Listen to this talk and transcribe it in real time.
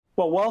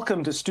Well,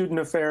 welcome to Student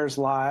Affairs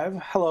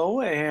Live. Hello,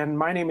 and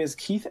my name is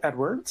Keith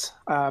Edwards.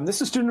 This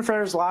is Student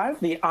Affairs Live,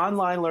 the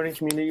online learning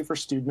community for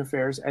student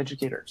affairs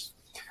educators.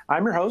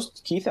 I'm your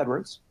host, Keith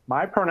Edwards.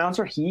 My pronouns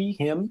are he,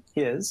 him,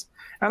 his,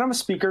 and I'm a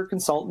speaker,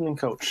 consultant, and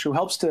coach who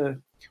works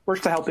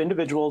to help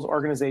individuals,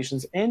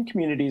 organizations, and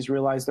communities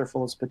realize their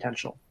fullest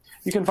potential.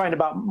 You can find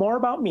more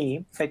about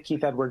me at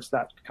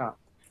keithedwards.com.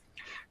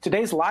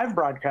 Today's live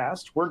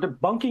broadcast, we're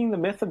debunking the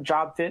myth of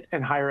job fit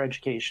and higher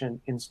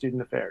education in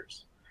student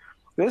affairs.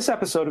 This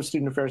episode of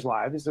Student Affairs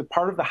Live is a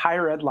part of the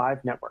Higher Ed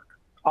Live network.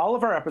 All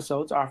of our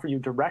episodes offer you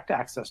direct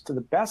access to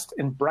the best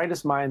and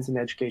brightest minds in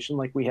education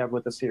like we have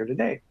with us here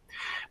today.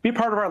 Be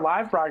part of our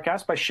live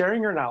broadcast by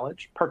sharing your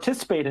knowledge.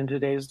 Participate in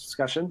today's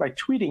discussion by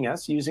tweeting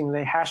us using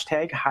the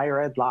hashtag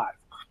HigherEdLive.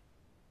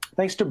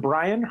 Thanks to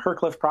Brian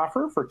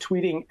Hercliffe-Proffer for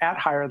tweeting at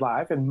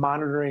HigherEdLive and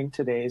monitoring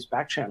today's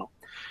back channel.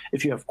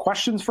 If you have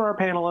questions for our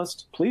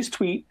panelists, please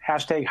tweet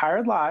hashtag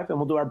HigherEdLive and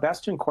we'll do our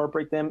best to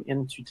incorporate them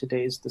into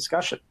today's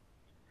discussion.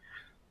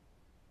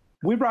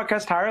 We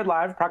broadcast Higher Ed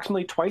Live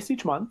approximately twice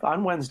each month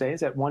on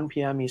Wednesdays at 1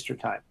 p.m. Eastern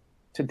Time.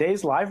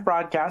 Today's live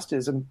broadcast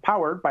is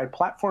empowered by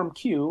Platform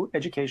Q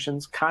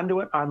Education's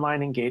Conduit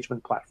online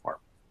engagement platform.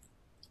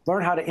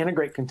 Learn how to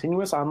integrate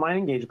continuous online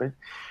engagement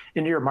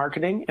into your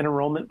marketing and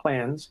enrollment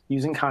plans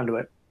using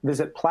Conduit.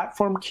 Visit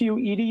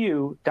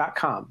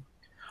platformqedu.com.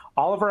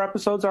 All of our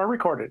episodes are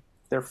recorded.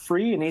 They're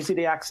free and easy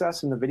to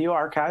access in the video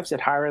archives at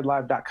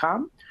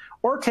higheredlive.com,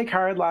 or take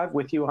Higher Ed Live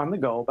with you on the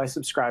go by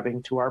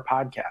subscribing to our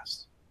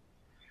podcast.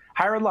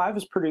 Higher Ed Live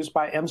is produced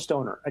by M.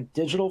 Stoner, a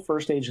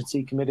digital-first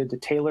agency committed to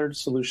tailored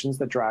solutions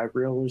that drive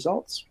real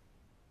results.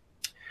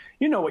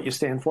 You know what you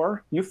stand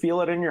for. You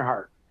feel it in your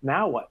heart.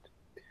 Now what?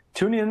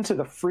 Tune in to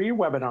the free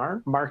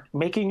webinar,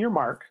 Making Your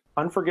Mark,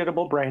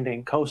 Unforgettable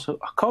Branding,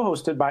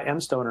 co-hosted by M.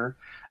 Stoner,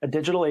 a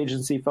digital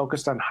agency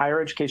focused on higher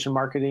education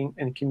marketing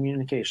and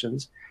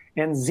communications,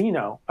 and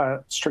Zeno, a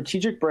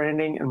strategic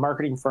branding and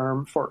marketing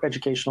firm for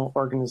educational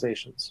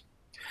organizations.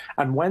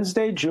 On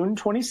Wednesday, June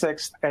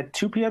 26th at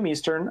 2 p.m.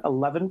 Eastern,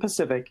 11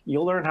 Pacific,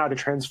 you'll learn how to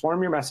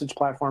transform your message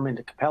platform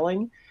into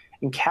compelling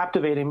and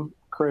captivating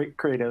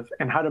creative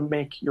and how to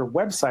make your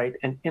website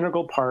an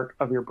integral part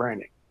of your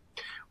branding.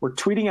 We're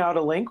tweeting out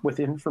a link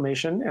with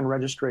information and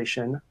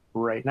registration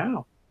right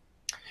now.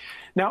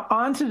 Now,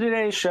 on to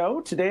today's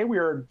show. Today, we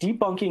are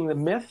debunking the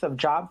myth of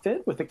job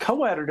fit with the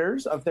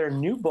co-editors of their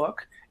new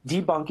book,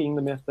 Debunking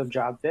the Myth of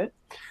Job Fit.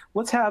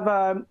 Let's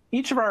have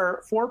each of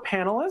our four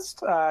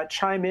panelists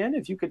chime in.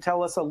 If you could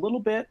tell us a little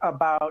bit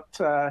about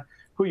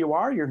who you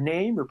are, your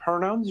name, your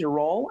pronouns, your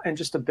role, and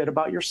just a bit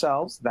about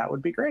yourselves, that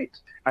would be great.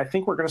 I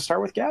think we're going to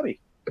start with Gabby.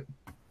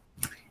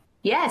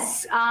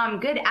 Yes.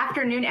 Good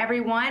afternoon,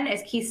 everyone.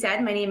 As Keith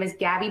said, my name is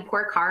Gabby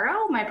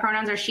Porcaro. My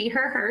pronouns are she,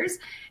 her, hers,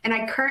 and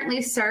I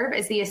currently serve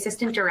as the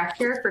Assistant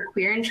Director for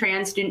Queer and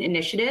Trans Student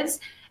Initiatives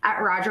at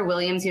Roger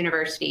Williams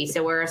University.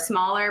 So we're a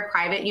smaller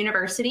private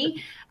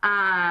university,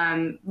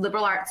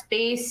 liberal arts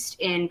based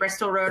in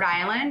Bristol, Rhode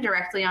Island,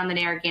 directly on the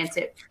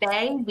Narragansett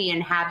Bay. We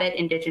inhabit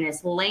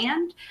Indigenous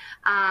land.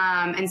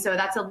 And so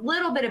that's a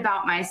little bit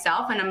about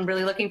myself, and I'm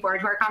really looking forward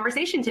to our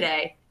conversation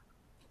today.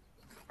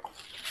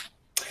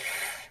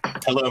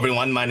 Hello,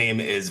 everyone. My name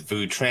is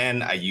Vu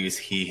Tran. I use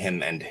he,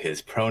 him, and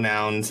his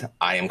pronouns.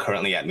 I am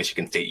currently at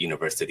Michigan State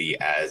University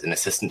as an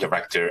assistant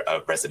director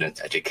of residence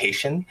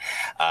education.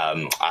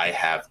 I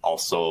have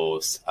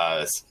also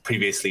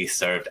previously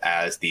served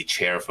as the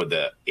chair for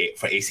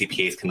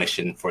ACPA's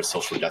Commission for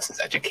Social Justice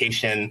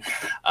Education.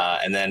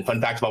 And then fun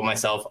fact about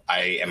myself,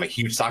 I am a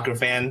huge soccer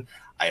fan.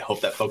 I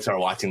hope that folks are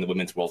watching the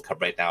Women's World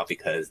Cup right now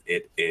because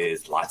it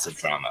is lots of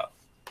drama.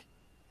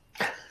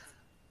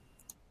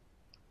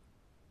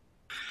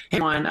 Hey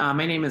everyone,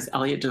 my name is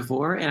Elliot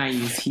DeVore and I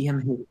use he, him,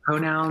 his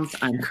pronouns.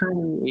 I'm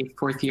currently a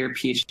fourth-year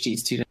PhD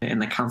student in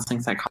the counseling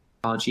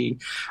psychology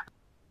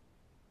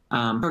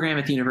program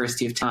at the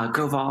University of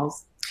Go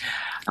Vols.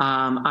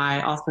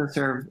 I also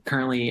serve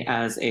currently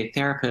as a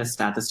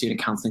therapist at the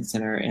Student Counseling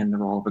Center in the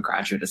role of a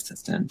graduate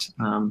assistant.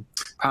 Proud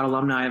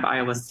alumni of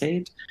Iowa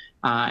State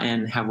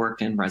and have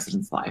worked in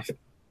residence life.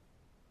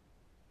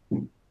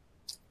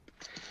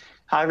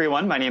 Hi,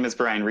 everyone. My name is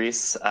Brian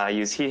Reese. I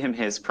use he, him,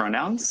 his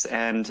pronouns,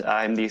 and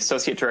I'm the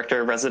Associate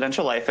Director of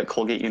Residential Life at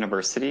Colgate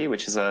University,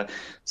 which is a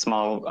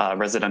small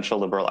residential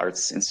liberal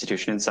arts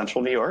institution in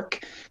central New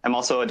York. I'm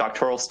also a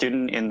doctoral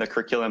student in the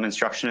Curriculum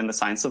Instruction in the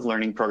Science of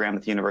Learning program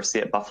at the University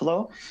at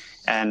Buffalo,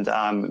 and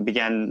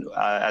began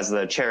as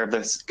the chair of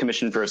the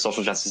Commission for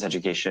Social Justice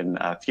Education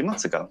a few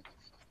months ago.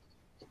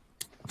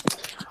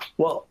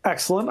 Well,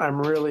 excellent. I'm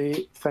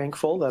really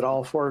thankful that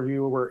all four of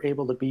you were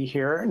able to be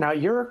here. Now,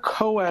 you're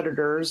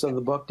co-editors of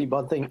the book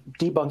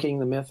Debunking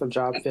the Myth of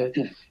Job Fit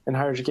in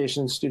Higher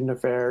Education and Student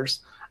Affairs.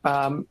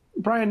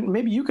 Brian,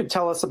 maybe you could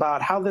tell us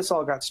about how this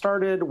all got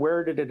started.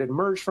 Where did it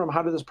emerge from?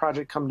 How did this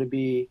project come to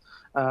be?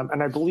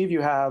 And I believe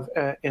you have,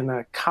 in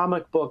a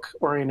comic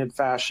book-oriented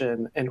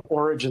fashion, an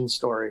origin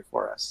story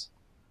for us.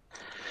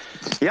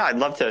 Yeah, I'd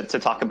love to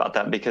talk about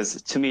that,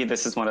 because to me,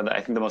 this is one of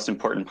I think the most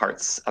important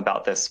parts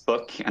about this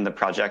book and the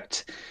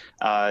project.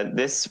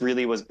 This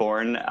really was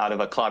born out of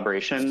a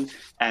collaboration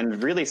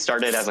and really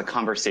started as a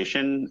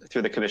conversation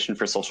through the Commission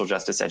for Social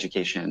Justice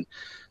Education.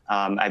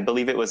 I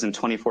believe it was in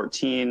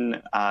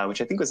 2014,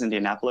 which I think was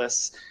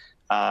Indianapolis.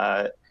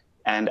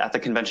 And at the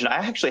convention, I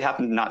actually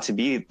happened not to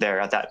be there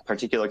at that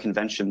particular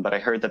convention, but I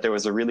heard that there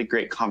was a really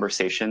great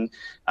conversation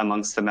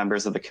amongst the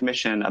members of the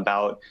commission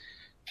about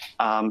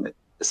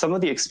some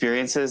of the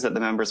experiences that the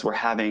members were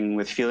having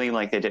with feeling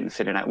like they didn't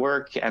fit in at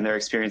work, and their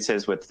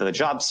experiences with the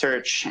job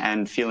search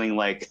and feeling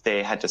like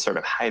they had to sort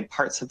of hide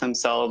parts of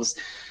themselves.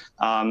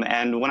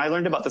 And when I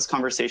learned about this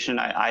conversation,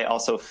 I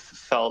also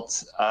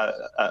felt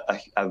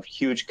a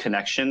huge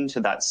connection to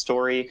that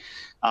story.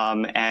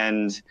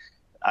 The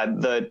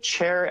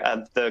chair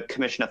of the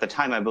commission at the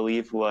time, I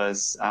believe,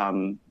 was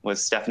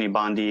Stephanie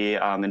Bondi,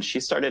 and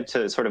she started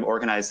to sort of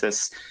organize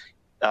this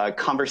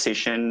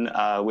conversation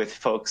with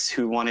folks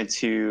who wanted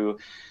to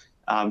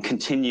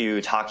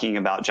continue talking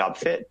about job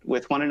fit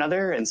with one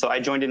another. And so I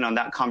joined in on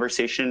that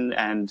conversation,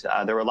 and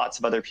there were lots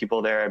of other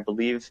people there. I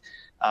believe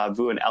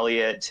Vu and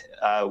Elliot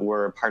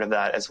were part of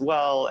that as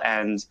well,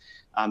 and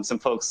some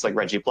folks like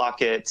Reggie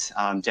Blockett,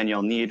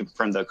 Danielle Need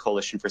from the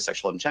Coalition for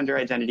Sexual and Gender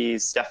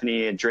Identities,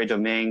 Stephanie, Dre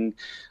Doming,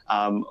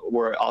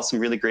 were all some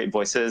really great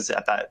voices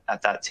at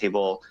that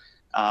table.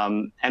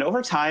 And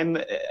over time,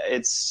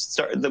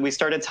 we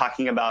started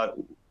talking about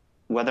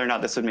whether or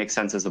not this would make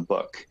sense as a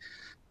book.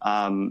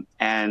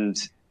 And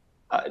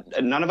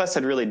none of us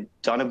had really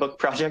done a book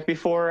project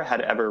before,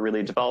 had ever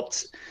really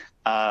developed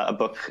a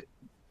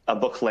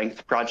book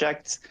length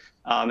project.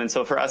 And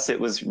so for us,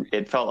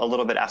 it felt a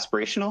little bit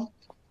aspirational.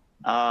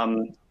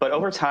 But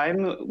over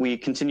time, we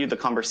continued the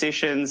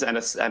conversations, and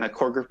a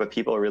core group of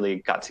people really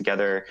got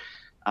together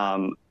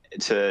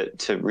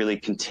to really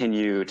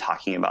continue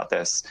talking about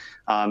this.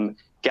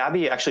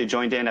 Gabby actually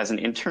joined in as an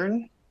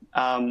intern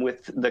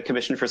with the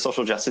Commission for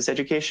Social Justice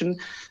Education,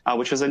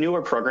 which was a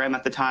newer program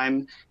at the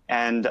time,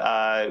 and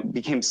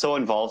became so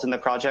involved in the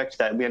project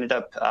that we ended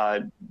up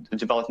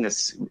developing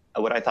this,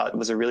 what I thought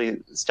was a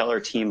really stellar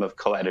team of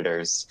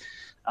co-editors.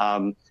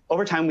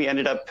 Over time, we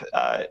ended up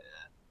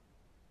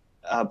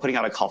putting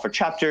out a call for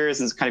chapters,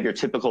 and it's kind of your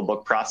typical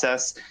book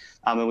process.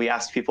 And we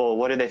asked people,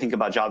 what do they think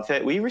about job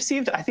fit? We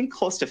received, I think,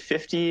 close to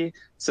 50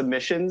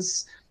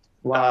 submissions.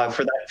 Wow.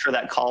 For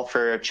that call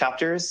for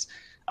chapters.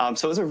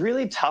 So it was a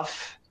really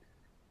tough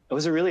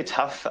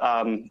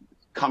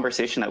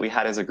conversation that we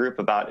had as a group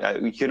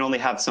about you can only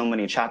have so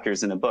many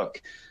chapters in a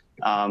book.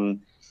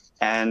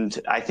 And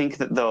I think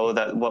that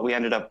what we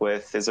ended up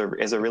with is a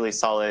really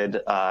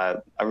solid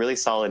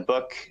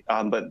book.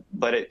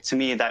 But to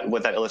me,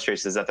 what that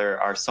illustrates is that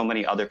there are so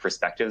many other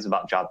perspectives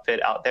about job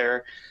fit out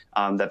there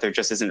that there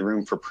just isn't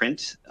room for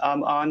print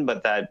on,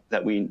 but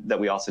that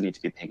we also need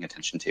to be paying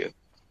attention to.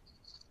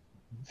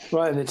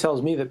 Well, and it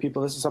tells me that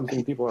this is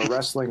something people are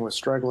wrestling with,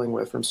 struggling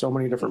with from so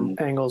many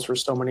different angles for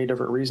so many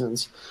different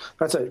reasons.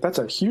 That's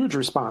a huge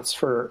response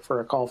for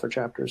a call for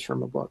chapters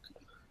from a book.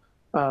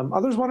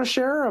 Others want to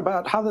share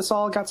about how this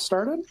all got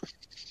started?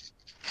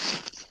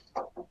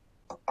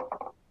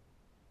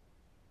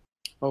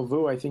 Oh,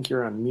 Vu, I think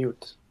you're on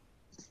mute.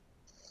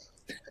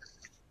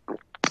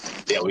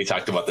 Yeah, we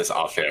talked about this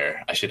off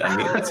air. I should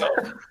unmute myself.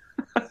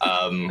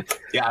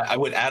 I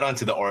would add on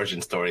to the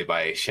origin story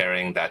by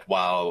sharing that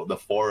while the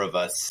four of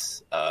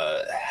us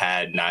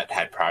had not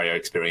had prior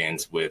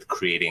experience with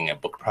creating a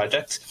book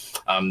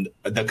project,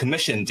 the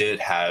commission did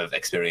have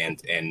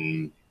experience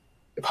in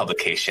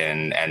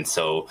publication, and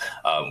so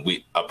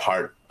a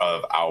part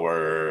of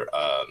our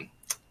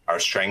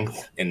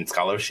strength in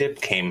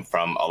scholarship came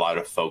from a lot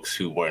of folks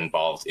who were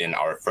involved in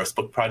our first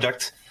book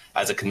project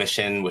as a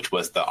commission, which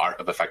was the Art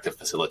of Effective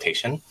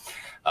Facilitation.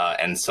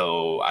 And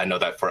so I know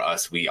that for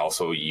us, we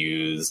also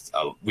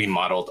we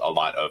modeled a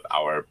lot of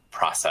our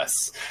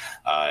process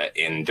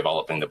in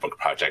developing the book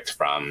project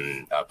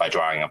by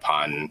drawing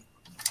upon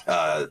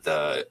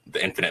the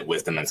infinite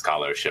wisdom and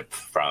scholarship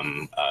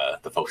from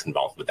the folks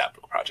involved with that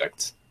book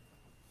project.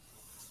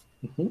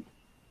 Mm-hmm.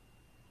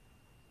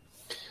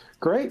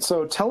 Great.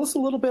 So tell us a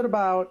little bit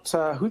about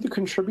who the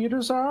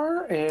contributors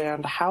are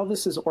and how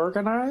this is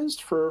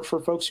organized for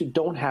folks who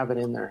don't have it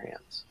in their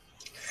hands.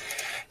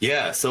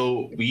 Yeah,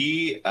 so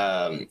we,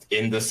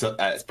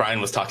 as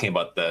Brian was talking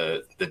about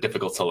the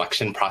difficult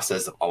selection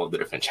process of all of the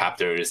different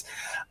chapters,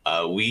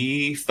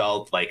 we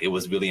felt like it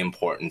was really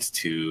important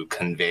to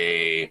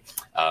convey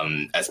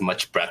as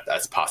much breadth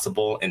as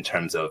possible in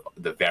terms of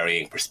the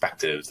varying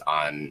perspectives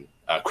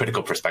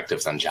critical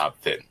perspectives on job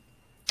fit.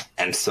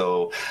 And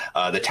so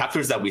the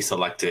chapters that we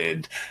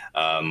selected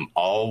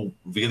all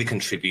really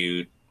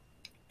contribute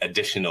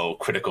additional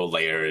critical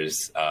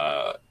layers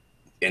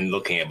in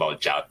looking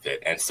about job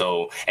fit. And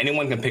so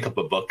anyone can pick up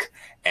a book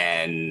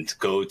and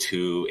go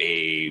to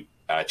a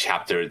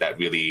chapter that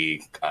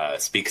really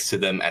speaks to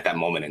them at that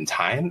moment in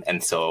time.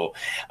 And so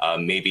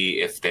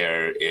maybe if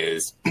there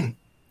is,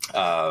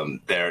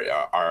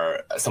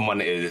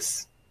 someone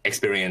is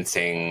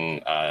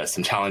experiencing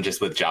some challenges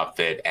with job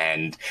fit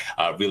and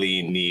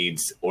really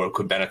needs or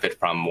could benefit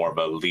from more of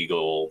a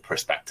legal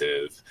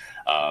perspective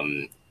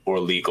or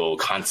legal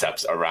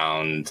concepts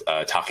around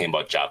talking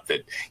about job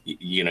fit,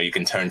 you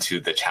can turn to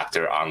the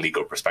chapter on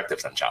legal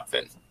perspectives on job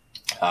fit.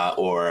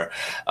 Or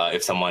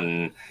if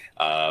someone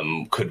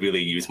could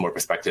really use more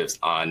perspectives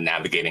on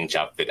navigating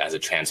job fit as a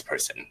trans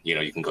person,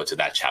 you can go to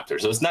that chapter.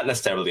 So it's not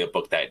necessarily a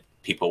book that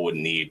people would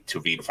need to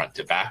read front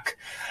to back.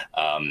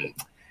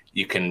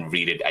 You can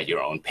read it at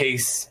your own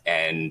pace.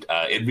 And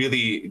it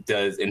really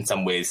does, in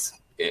some ways,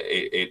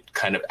 it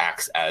kind of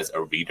acts as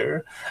a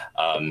reader.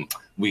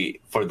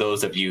 For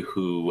those of you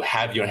who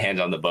have your hands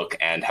on the book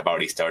and have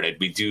already started,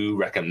 we do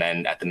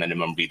recommend at the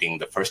minimum reading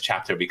the first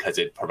chapter because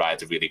it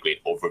provides a really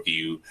great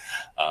overview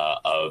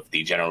of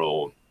the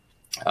general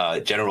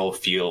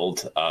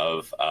field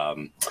of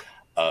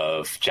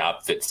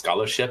job fit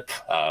scholarship.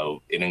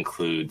 It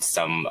includes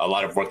a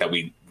lot of work that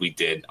we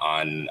did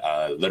on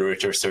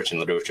literature search and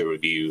literature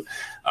review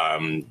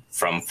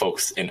from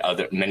folks in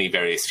many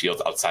various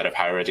fields outside of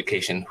higher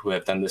education who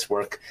have done this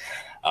work.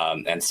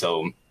 And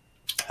so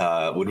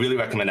would really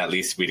recommend at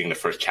least reading the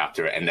first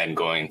chapter and then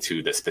going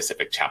to the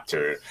specific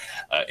chapter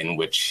in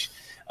which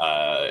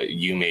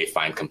you may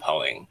find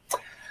compelling.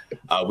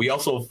 We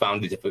also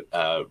found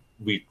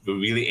we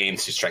really aim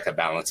to strike a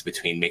balance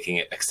between making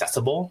it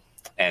accessible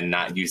and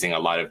not using a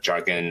lot of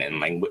jargon and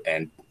language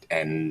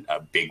and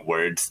big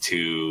words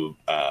to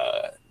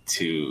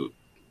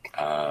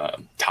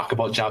talk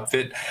about job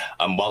fit,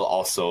 while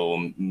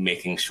also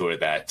making sure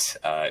that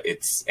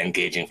it's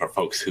engaging for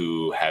folks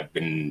who have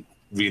been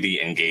really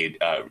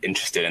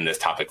interested in this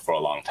topic for a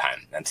long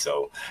time. And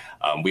so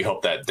we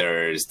hope that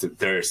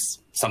there's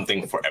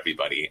something for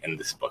everybody in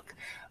this book.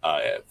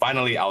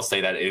 Finally, I'll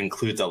say that it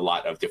includes a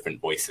lot of different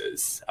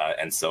voices.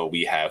 And so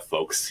we have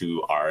folks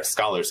who are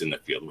scholars in the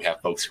field. We have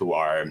folks who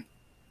are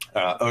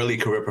early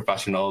career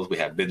professionals. We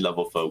have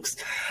mid-level folks.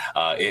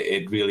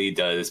 It really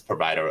does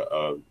provide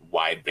a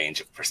wide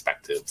range of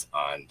perspectives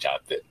on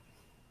job fit.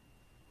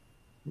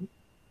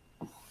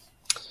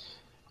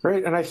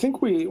 Great. And I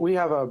think we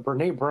have a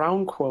Brene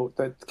Brown quote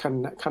that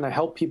can kind of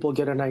help people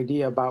get an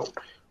idea about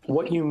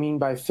what you mean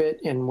by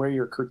fit and where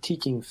you're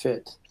critiquing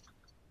fit,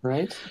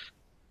 right?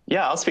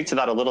 Yeah, I'll speak to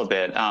that a little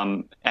bit.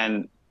 I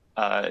think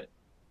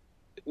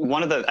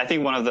one of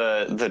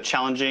the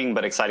challenging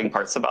but exciting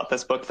parts about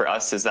this book for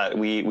us is that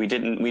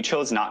we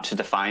chose not to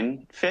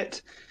define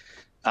fit.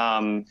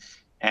 And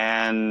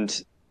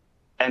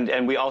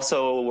we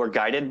also were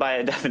guided by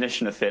a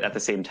definition of fit at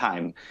the same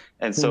time.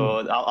 And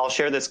so I'll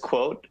share this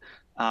quote,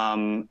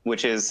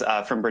 which is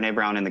from Brene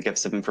Brown in The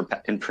Gifts of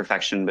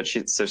Imperfection. But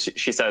she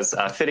says,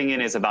 fitting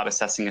in is about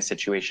assessing a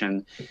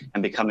situation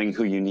and becoming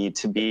who you need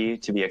to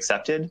be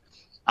accepted.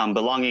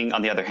 Belonging,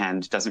 on the other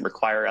hand, doesn't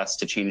require us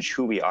to change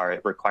who we are.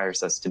 It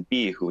requires us to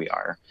be who we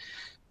are.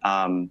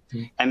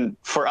 And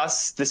for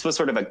us, this was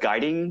sort of a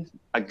guiding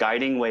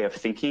way of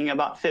thinking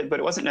about fit, but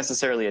it wasn't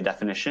necessarily a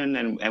definition.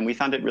 And we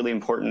found it really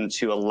important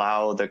to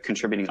allow the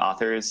contributing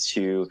authors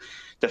to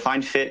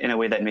define fit in a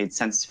way that made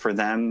sense for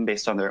them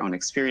based on their own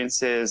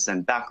experiences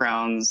and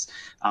backgrounds,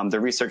 the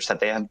research that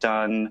they have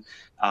done,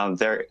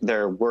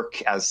 their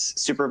work as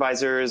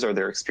supervisors or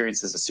their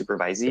experiences as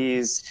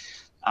supervisees,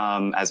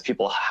 as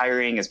people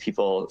hiring, as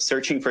people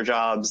searching for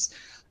jobs.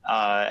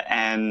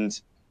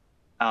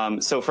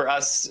 So for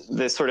us,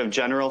 this sort of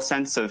general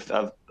sense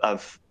of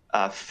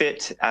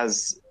fit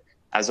as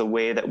a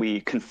way that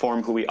we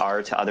conform who we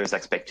are to others'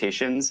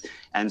 expectations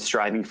and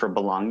striving for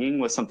belonging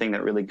was something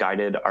that really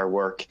guided our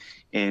work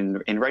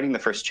in writing the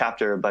first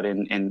chapter, but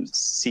in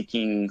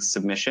seeking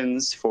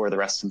submissions for the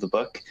rest of the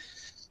book.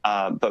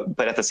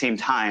 But at the same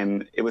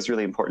time, it was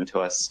really important to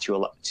us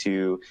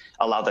to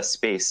allow the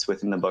space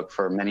within the book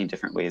for many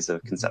different ways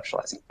of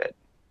conceptualizing fit.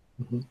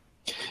 Mm-hmm.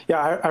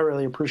 Yeah, I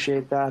really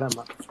appreciate that. I'm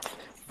a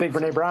big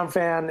Brene Brown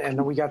fan,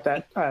 and we got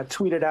that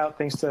tweeted out.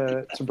 Thanks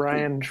to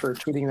Brian for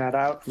tweeting that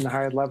out from the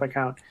High Ed Love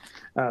account.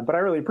 But I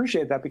really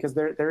appreciate that because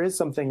there is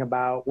something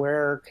about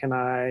where can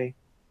I,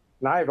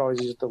 and I've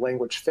always used the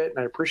language fit, and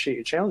I appreciate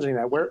you challenging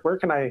that. Where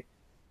can I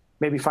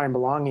maybe find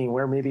belonging?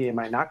 Where maybe am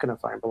I not going to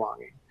find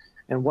belonging?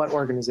 And what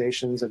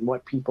organizations and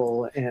what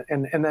people,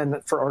 and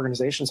then for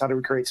organizations, how do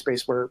we create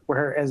space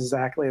where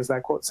exactly as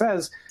that quote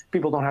says,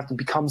 people don't have to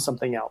become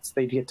something else.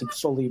 They get to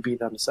solely be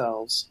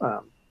themselves,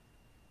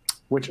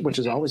 which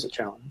is always a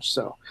challenge.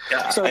 So,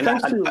 yeah, so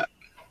thanks to.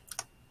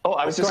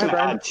 I was just going to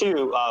add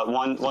too,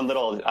 one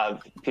little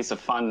piece of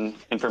fun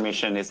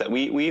information is that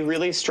we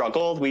really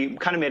struggled. We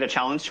kind of made a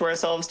challenge to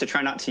ourselves to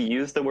try not to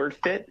use the word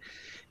fit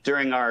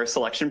during our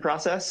selection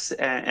process,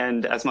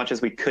 and as much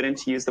as we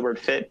couldn't use the word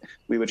fit,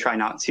 we would try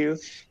not to.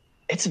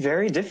 It's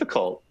very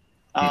difficult.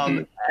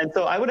 And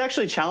so I would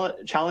actually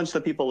challenge the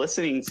people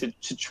listening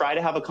to try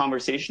to have a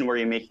conversation where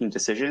you're making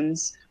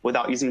decisions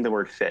without using the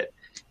word fit.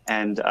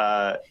 And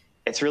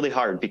it's really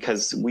hard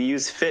because we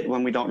use fit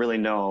when we don't really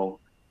know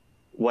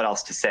what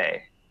else to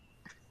say.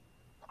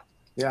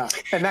 Yeah,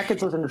 and that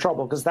gets us into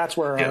trouble because that's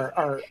where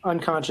our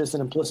unconscious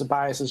and implicit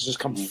biases just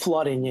come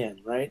flooding in,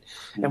 right?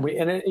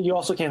 And you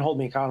also can't hold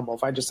me accountable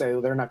if I just say,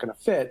 well, they're not going to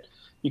fit.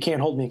 You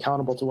can't hold me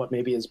accountable to what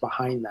maybe is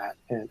behind that,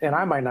 and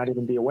I might not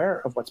even be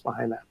aware of what's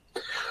behind that.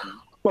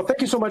 Well,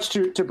 thank you so much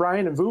to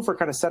Brian and Vu for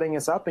kind of setting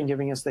us up and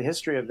giving us the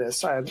history of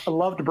this. I'd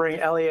love to bring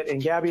Elliot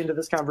and Gabby into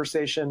this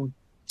conversation.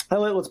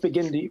 Elliot, let's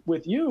begin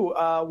with you.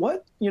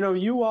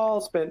 You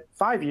all spent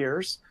 5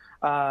 years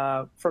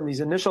from these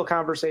initial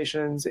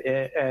conversations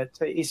at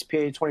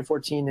ACPA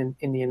 2014 in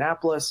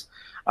Indianapolis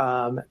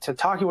to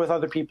talking with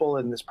other people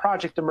in this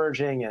project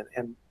emerging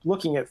and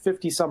looking at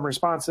 50-some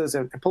responses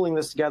and pulling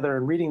this together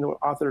and reading the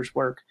author's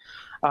work.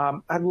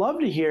 I'd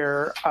love to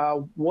hear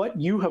what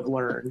you have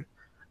learned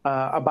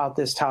about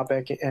this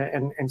topic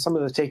and some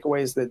of the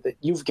takeaways that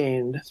you've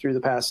gained through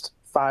the past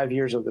 5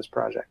 years of this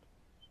project.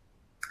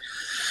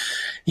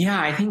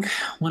 Yeah, I think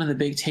one of the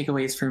big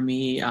takeaways for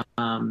me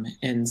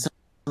in some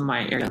of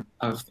my area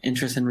of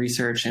interest in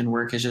research and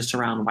work is just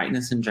around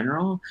whiteness in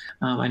general.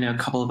 I know a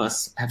couple of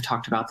us have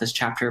talked about this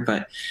chapter,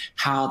 but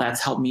how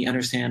that's helped me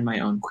understand my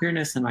own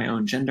queerness and my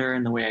own gender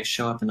and the way I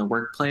show up in the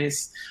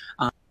workplace.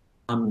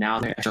 Now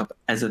that I show up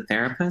as a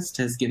therapist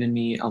has given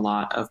me a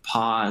lot of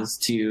pause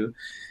to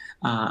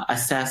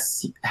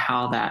assess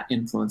how that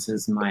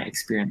influences my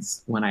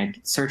experience when I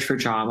search for a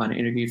job, when I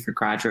interview for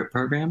graduate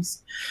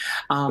programs.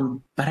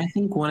 But I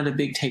think one of the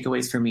big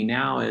takeaways for me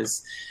now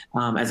is,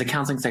 as a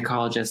counseling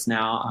psychologist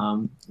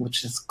now,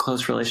 which is a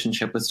close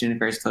relationship with student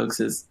affairs folks,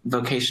 is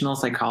vocational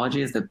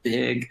psychology is the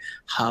big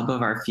hub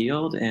of our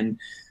field, and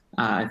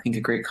I think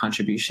a great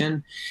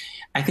contribution.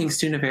 I think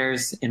student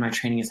affairs in my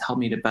training has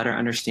helped me to better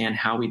understand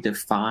how we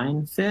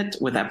define fit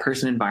with that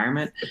person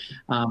environment.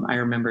 I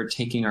remember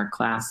taking our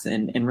class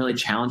and really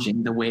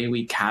challenging the way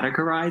we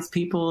categorize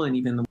people and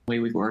even the way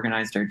we've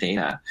organized our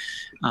data,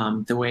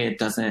 the way it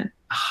doesn't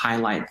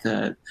highlight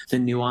the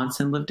nuance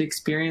in lived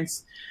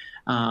experience.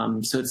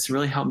 So it's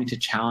really helped me to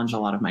challenge a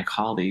lot of my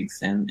colleagues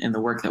and the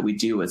work that we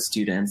do with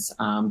students,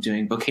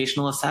 doing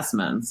vocational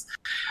assessments,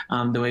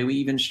 the way we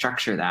even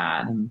structure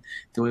that and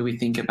the way we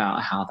think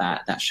about how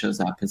that shows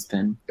up has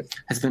been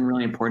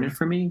really important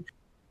for me.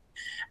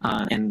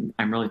 And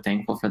I'm really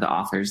thankful for the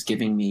authors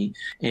giving me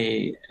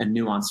a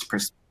nuanced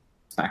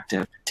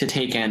perspective to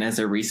take in as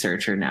a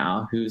researcher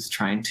now who's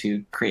trying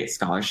to create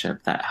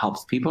scholarship that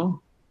helps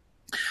people.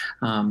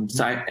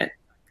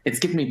 It's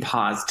given me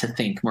pause to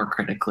think more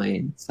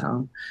critically.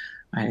 So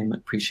I'm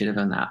appreciative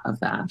of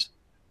that.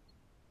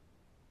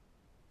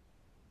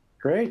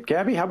 Great.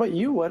 Gabby, how about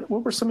you? What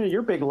were some of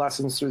your big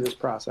lessons through this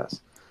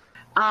process?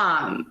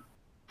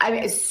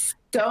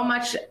 So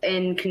much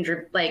in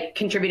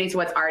contributing to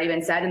what's already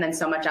been said, and then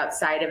so much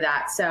outside of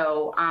that.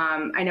 So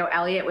I know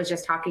Elliot was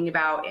just talking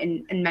about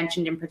and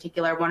mentioned in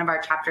particular, one of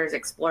our chapters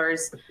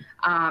explores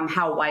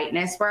how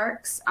whiteness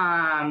works.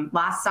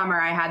 Last summer,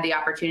 I had the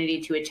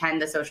opportunity to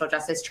attend the Social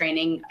Justice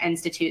Training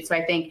Institute. So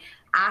I think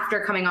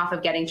after coming off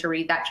of getting to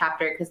read that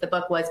chapter, because the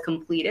book was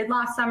completed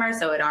last summer,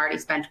 so I'd already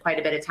spent quite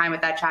a bit of time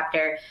with that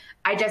chapter,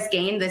 I just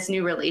gained this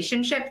new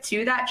relationship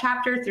to that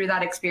chapter through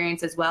that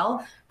experience as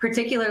well,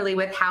 particularly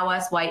with how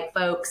us white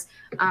folks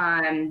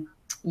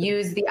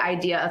use the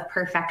idea of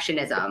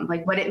perfectionism,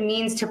 like what it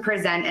means to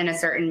present in a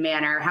certain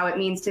manner, how it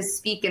means to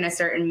speak in a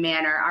certain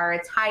manner, our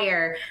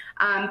attire,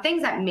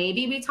 things that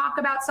maybe we talk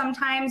about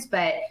sometimes,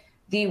 but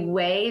the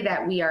way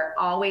that we are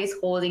always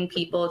holding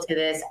people to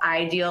this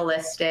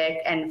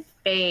idealistic and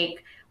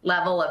fake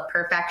level of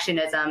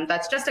perfectionism,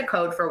 that's just a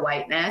code for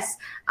whiteness.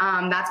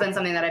 That's been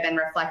something that I've been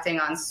reflecting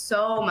on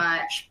so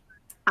much,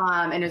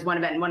 and is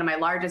one of my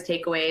largest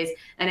takeaways,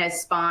 and has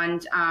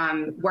spawned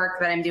work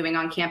that I'm doing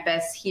on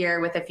campus here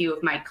with a few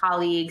of my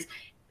colleagues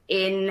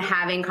in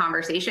having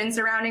conversations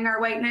surrounding our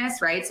whiteness,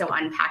 right? So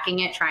unpacking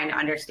it, trying to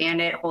understand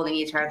it, holding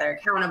each other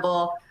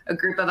accountable. A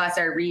group of us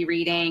are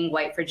rereading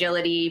White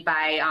Fragility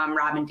by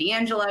Robin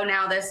DiAngelo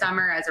now this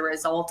summer as a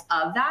result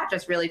of that,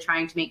 just really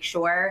trying to make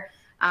sure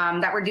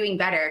that we're doing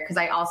better. Because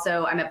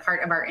I'm a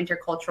part of our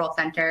intercultural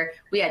center.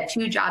 We had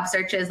 2 job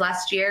searches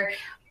last year.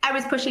 I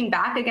was pushing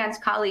back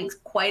against colleagues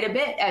quite a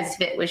bit as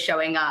fit was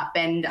showing up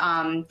and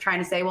trying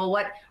to say, well,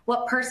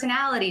 what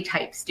personality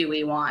types do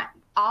we want?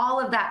 All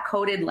of that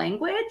coded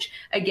language.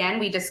 Again,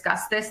 we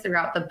discuss this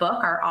throughout the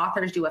book. Our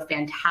authors do a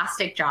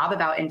fantastic job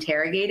about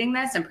interrogating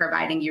this and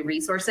providing you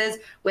resources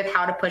with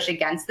how to push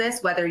against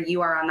this, whether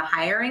you are on the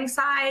hiring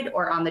side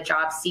or on the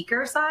job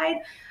seeker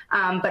side.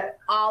 But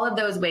all of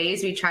those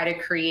ways we try to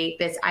create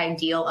this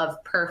ideal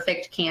of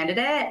perfect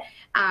candidate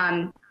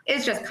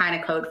is just kind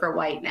of code for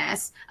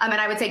whiteness. And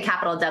I would say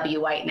capital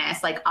W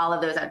whiteness, like all of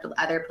those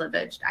other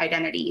privileged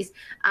identities.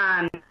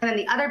 And then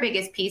the other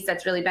biggest piece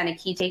that's really been a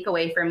key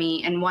takeaway for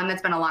me, and one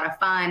that's been a lot of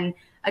fun,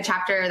 a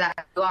chapter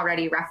that you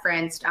already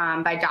referenced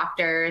by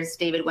Doctors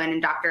David Wynn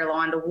and Dr.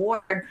 LaWanda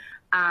Ward,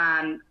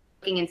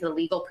 looking into the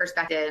legal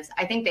perspectives.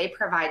 I think they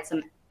provide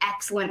some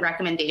excellent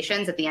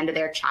recommendations at the end of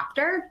their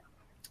chapter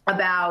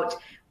about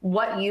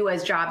what you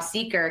as job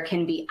seeker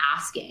can be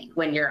asking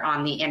when you're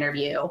on the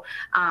interview,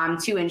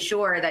 to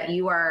ensure that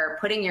you are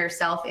putting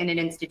yourself in an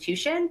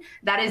institution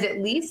that is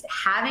at least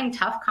having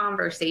tough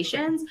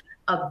conversations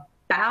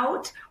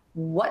about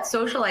what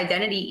social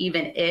identity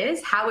even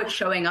is, how it's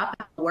showing up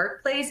at the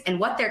workplace, and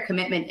what their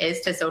commitment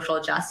is to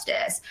social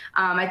justice.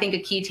 I think a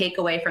key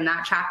takeaway from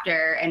that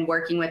chapter and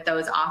working with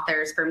those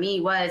authors for me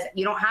was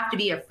you don't have to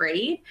be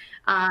afraid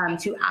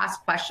to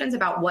ask questions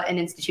about what an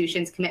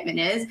institution's commitment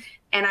is.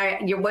 And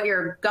what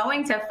you're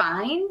going to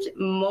find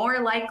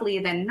more likely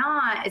than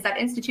not is that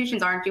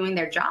institutions aren't doing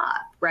their job,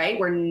 right?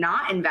 We're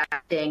not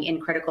investing in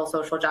critical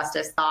social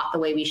justice thought the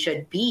way we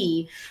should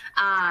be.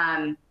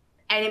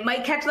 And it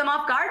might catch them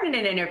off guard in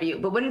an interview,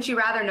 but wouldn't you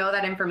rather know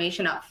that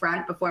information up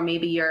front before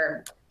maybe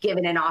you're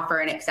given an offer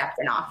and accept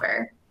an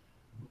offer?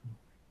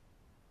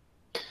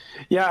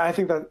 Yeah, I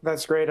think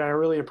that's great. I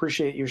really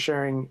appreciate you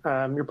sharing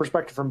your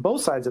perspective from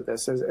both sides of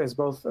this, as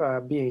both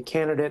being a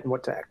candidate and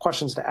what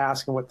questions to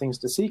ask and what things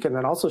to seek, and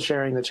then also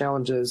sharing the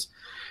challenges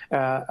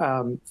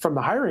from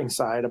the hiring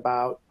side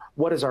about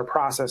what is our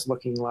process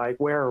looking like?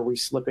 Where are we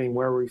slipping?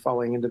 Where are we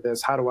falling into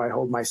this? How do I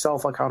hold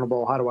myself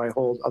accountable? How do I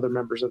hold other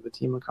members of the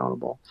team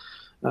accountable?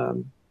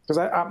 Because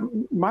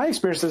my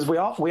experience is we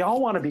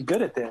all want to be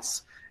good at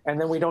this, and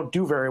then we don't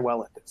do very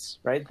well at this,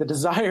 right? The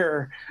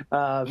desire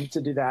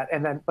to do that,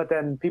 but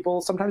then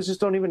people sometimes just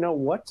don't even know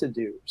what to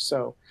do.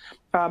 So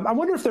I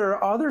wonder if there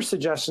are other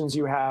suggestions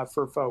you have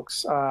for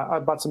folks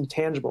about some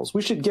tangibles.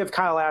 We should give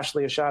Kyle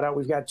Ashley a shout out.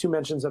 We've got 2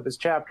 mentions of his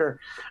chapter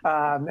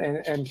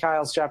and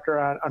Kyle's chapter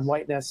on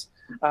whiteness.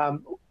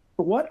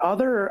 What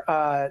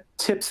other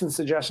tips and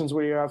suggestions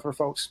would you have for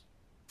folks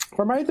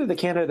from either the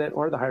candidate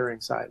or the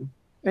hiring side?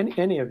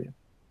 Any of you?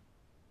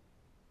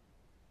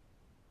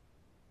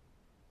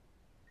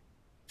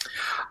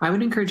 I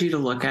would encourage you to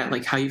look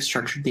at how you've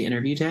structured the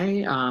interview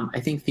day. I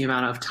think the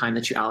amount of time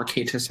that you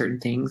allocate to certain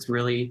things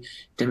really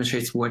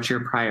demonstrates what you're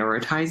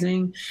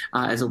prioritizing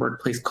as a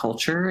workplace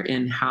culture,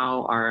 and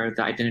how are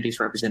the identities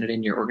represented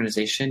in your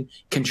organization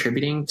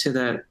contributing to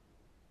the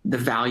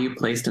value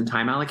placed in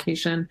time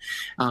allocation,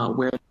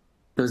 where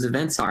those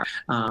events are.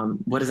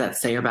 What does that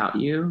say about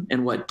you,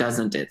 and what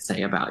doesn't it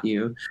say about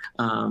you?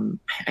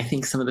 I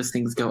think some of those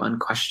things go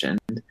unquestioned.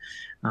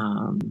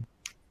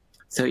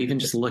 So even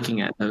just looking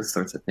at those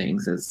sorts of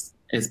things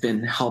has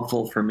been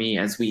helpful for me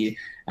as we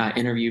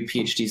interview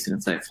PhD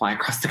students that fly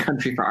across the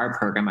country for our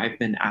program. I've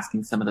been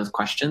asking some of those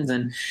questions,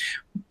 and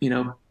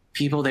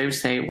people, they would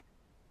say,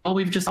 "Well,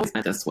 we've just always done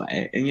it this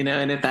way,"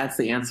 and if that's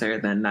the answer,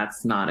 then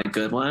that's not a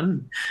good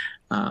one.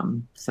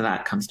 So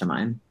that comes to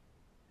mind.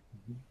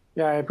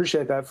 Yeah, I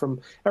appreciate that.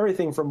 From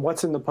everything from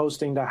what's in the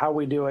posting to how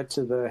we do it,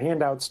 to the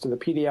handouts, to the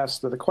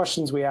PDFs, to the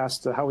questions we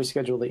ask, to how we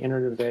schedule the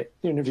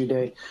interview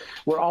day,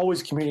 we're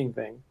always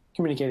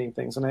communicating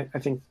things. And I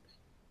think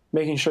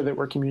making sure that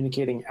we're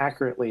communicating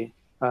accurately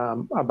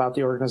about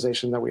the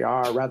organization that we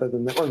are, rather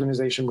than the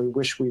organization we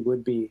wish we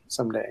would be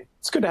someday.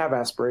 It's good to have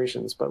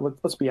aspirations, but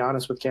let's be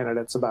honest with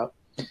candidates about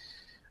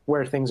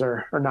where things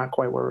are not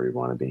quite where we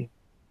want to be.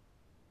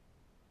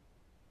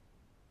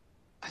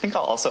 I think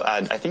I'll also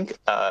add, I think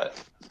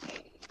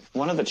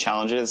one of the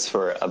challenges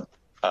for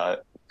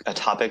a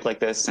topic like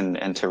this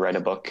and to write a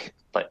book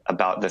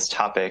about this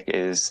topic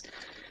is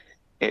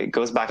it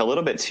goes back a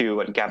little bit to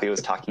what Gabby was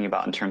talking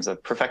about in terms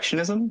of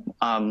perfectionism.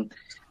 And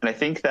I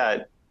think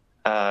that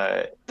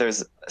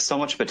there's so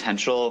much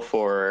potential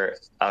for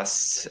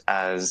us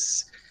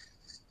as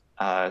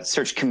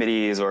search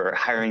committees or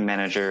hiring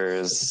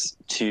managers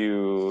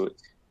to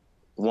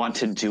want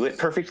to do it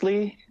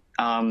perfectly.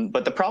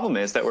 But the problem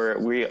is that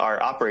we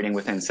are operating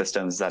within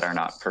systems that are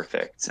not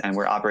perfect, and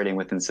we're operating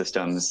within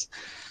systems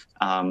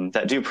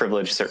that do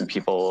privilege certain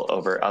people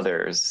over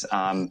others.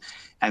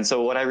 And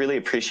so what I really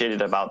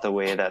appreciated about the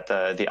way that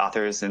the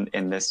authors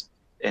in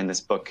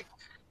this book,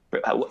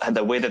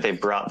 the way that they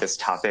brought this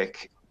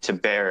topic to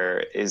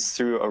bear is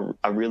through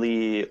a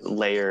really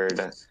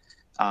layered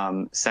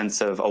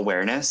sense of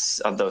awareness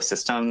of those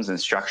systems and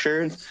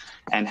structured,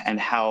 and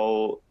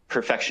how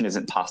perfection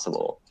isn't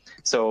possible.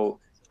 So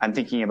I'm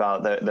thinking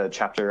about the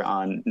chapter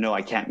on "No,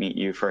 I Can't Meet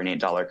You for an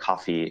 $8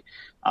 Coffee,"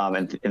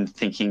 and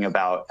thinking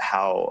about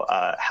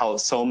how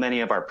so many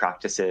of our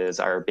practices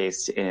are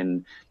based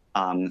in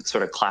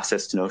sort of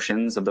classist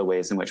notions of the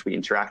ways in which we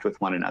interact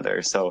with one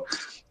another. So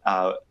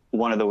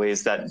one of the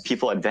ways that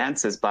people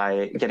advance is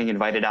by getting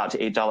invited out to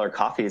 $8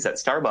 coffees at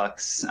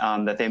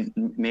Starbucks that they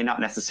may not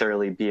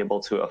necessarily be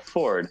able to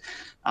afford.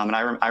 And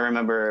I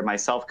remember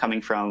myself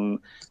coming from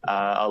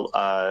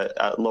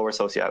a lower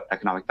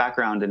socioeconomic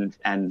background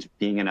and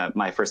being in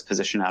my first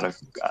position out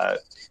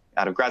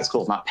of grad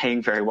school, not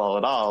paying very well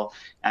at all,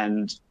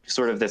 and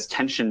sort of this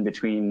tension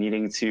between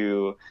needing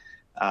to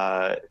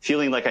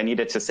feeling like I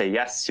needed to say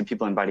yes to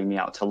people inviting me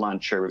out to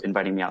lunch or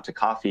inviting me out to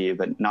coffee,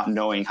 but not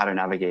knowing how to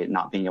navigate,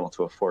 not being able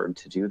to afford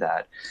to do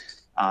that.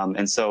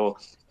 And so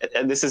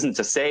this isn't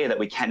to say that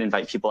we can't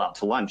invite people out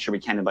to lunch or we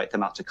can't invite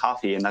them out to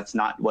coffee. And that's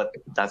not what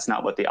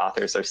the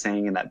authors are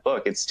saying in that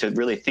book. It's to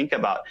really think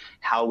about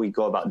how we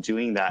go about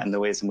doing that and the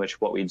ways in which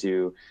what we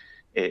do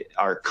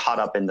are caught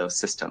up in those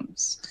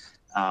systems.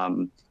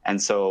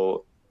 And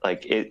so,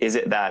 like, is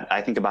it that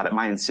I think about at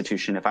my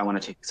institution, if I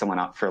want to take someone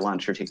out for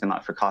lunch or take them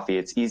out for coffee,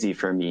 it's easy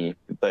for me,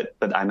 but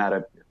I'm at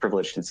a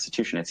privileged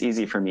institution. It's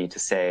easy for me to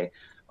say,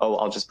 oh,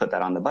 I'll just put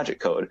that on the budget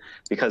code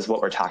because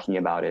what we're talking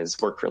about is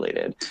work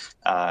related.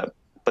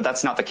 But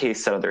that's not the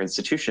case at other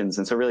institutions.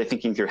 And so really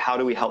thinking through how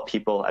do we help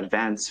people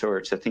advance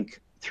or to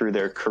think through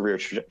their career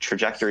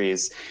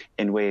trajectories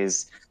in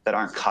ways that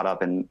aren't caught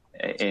up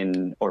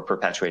in or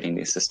perpetuating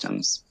these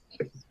systems.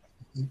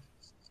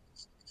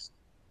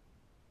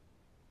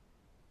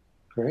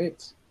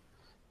 Great.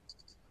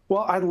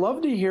 Well, I'd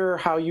love to hear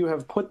how you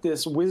have put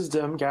this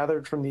wisdom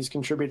gathered from these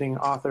contributing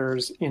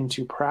authors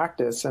into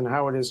practice and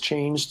how it has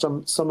changed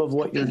some of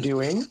what you're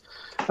doing.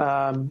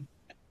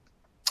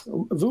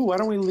 Vu, why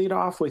don't we lead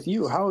off with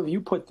you? How have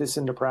you put this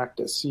into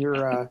practice?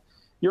 You're at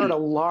a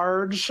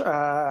large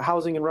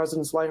housing and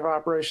residence life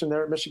operation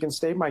there at Michigan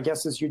State. My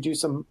guess is you do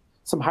some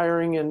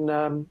hiring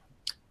and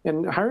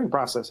hiring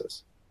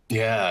processes.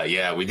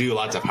 Yeah, we do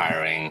lots of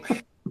hiring.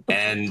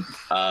 And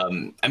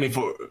I mean,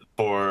 to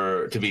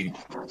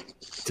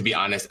be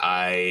honest,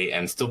 I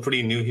am still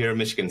pretty new here at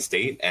Michigan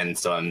State, and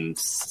so I'm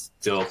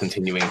still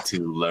continuing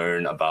to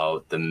learn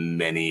about the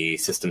many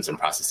systems and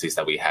processes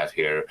that we have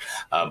here.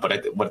 But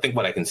I think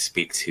what I can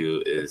speak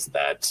to is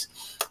that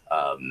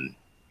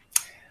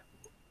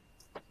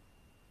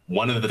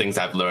one of the things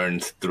I've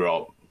learned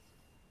throughout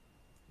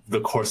the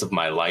course of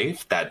my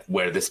life, that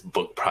where this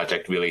book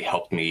project really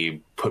helped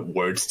me put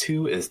words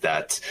to, is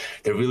that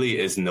there really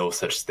is no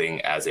such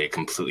thing as a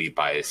completely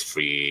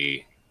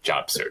bias-free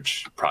job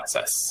search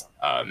process.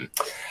 I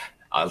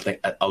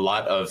think a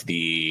lot of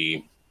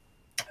the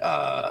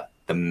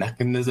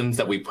mechanisms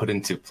that we put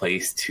into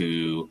place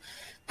to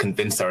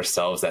convince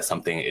ourselves that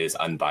something is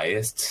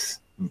unbiased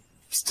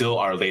still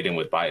are laden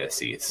with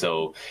biases.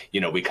 So,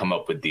 we come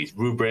up with these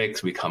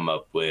rubrics, we come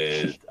up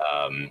with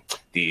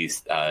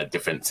these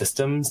different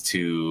systems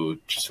to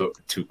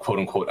quote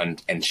unquote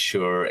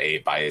ensure a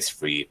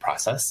bias-free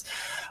process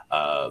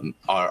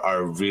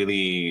are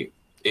really,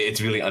 it's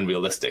really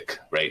unrealistic,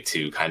 right?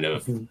 To kind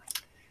of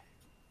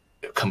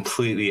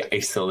completely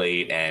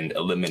isolate and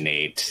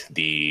eliminate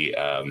the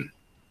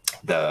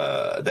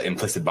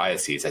implicit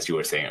biases, as you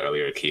were saying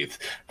earlier, Keith,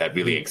 that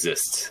really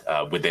exist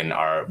within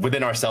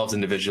ourselves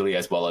individually,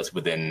 as well as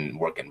within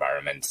work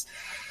environments.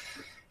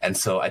 And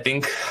so I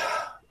think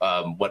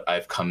what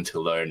I've come to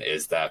learn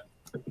is that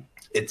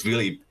it's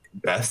really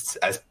best,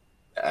 as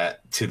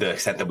to the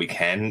extent that we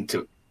can,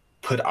 to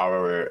put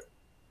our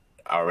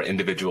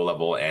individual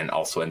level and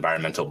also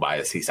environmental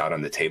biases out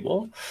on the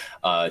table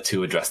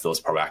to address those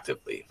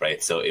proactively,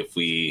 right? So if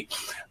we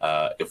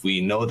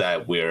know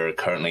that we're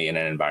currently in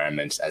an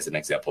environment, as an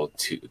example,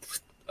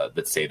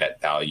 let's say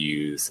that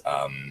values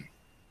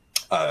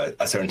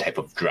a certain type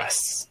of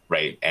dress,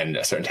 right, and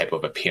a certain type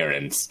of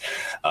appearance.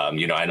 I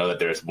know that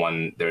there's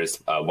one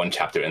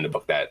chapter in the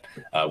book that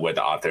where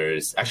the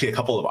authors, actually a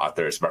couple of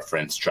authors,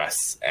 reference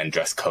dress and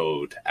dress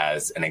code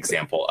as an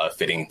example of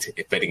fitting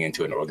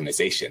into an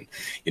organization.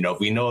 If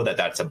we know that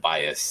that's a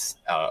bias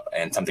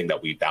and something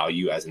that we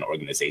value as an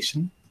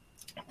organization,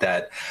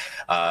 that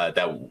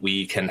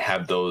we can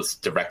have those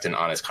direct and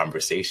honest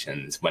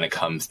conversations when it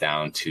comes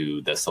down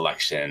to the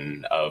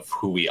selection of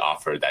who we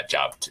offer that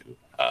job to.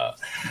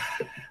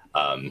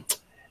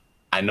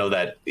 I know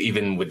that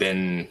even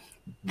within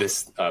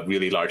this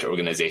really large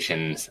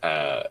organization,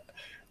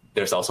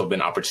 there's also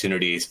been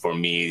opportunities for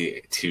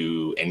me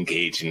to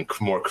engage in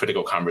more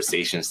critical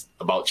conversations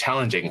about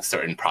challenging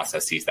certain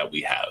processes that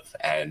we have,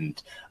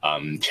 and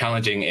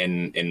challenging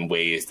in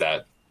ways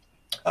that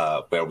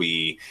where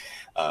we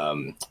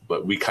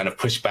kind of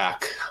push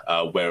back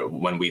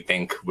when we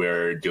think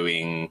we're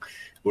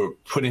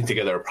putting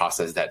together a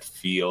process that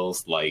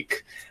feels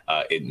like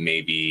it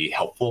may be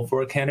helpful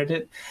for a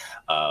candidate,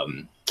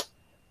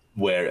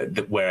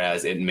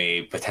 whereas it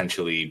may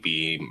potentially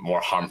be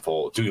more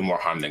harmful, doing more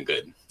harm than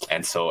good.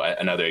 And so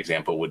another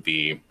example would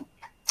be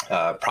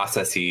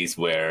processes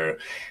where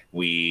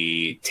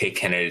we take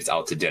candidates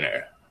out to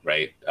dinner,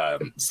 right?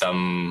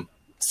 Some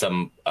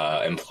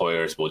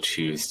employers will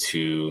choose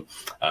to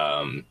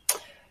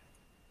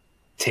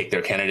take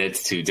their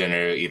candidates to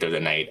dinner either the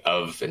night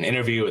of an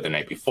interview or the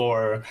night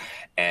before.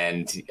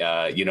 And,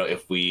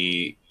 if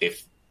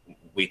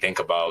we think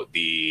about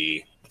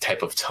the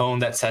type of tone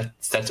that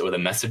sets or the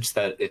message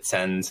that it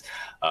sends,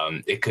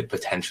 it could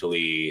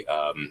potentially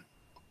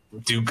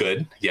do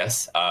good,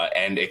 yes.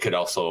 And it could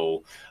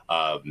also,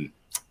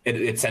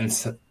 it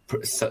sends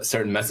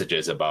certain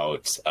messages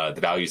about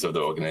the values of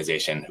the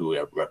organization who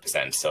it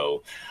represents.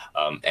 So,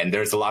 and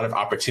there's a lot of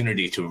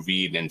opportunity to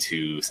read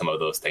into some of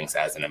those things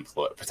as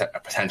a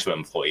potential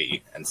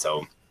employee. And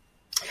so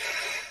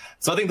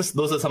I think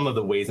those are some of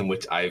the ways in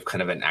which I've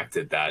kind of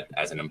enacted that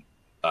as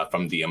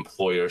from the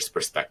employer's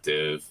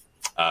perspective.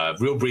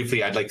 Real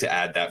briefly, I'd like to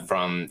add that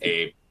from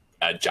a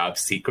job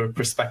seeker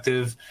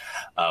perspective,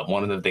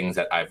 one of the things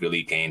that I've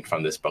really gained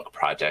from this book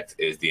project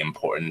is the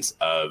importance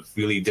of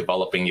really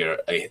developing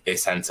a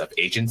sense of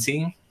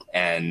agency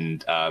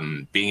and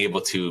being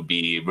able to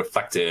be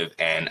reflective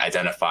and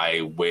identify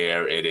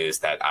where it is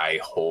that I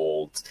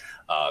hold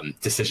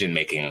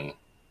decision-making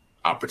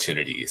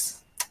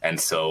opportunities. And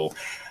so,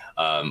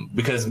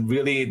 because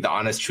really the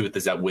honest truth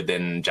is that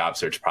within job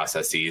search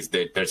processes,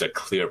 there's a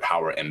clear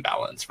power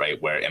imbalance,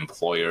 right? Where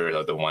employers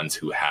are the ones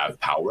who have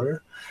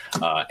power,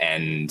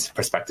 and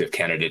prospective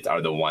candidates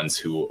are the ones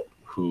who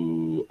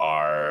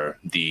are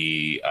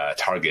the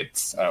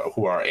targets,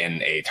 who are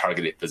in a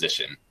targeted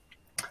position.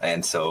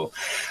 And so,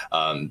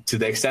 to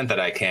the extent that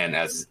I can,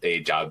 as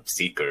a job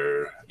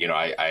seeker,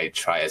 I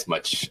try as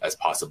much as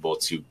possible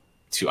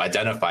to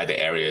identify the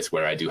areas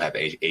where I do have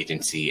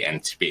agency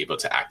and to be able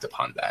to act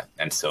upon that.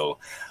 And so,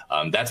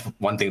 that's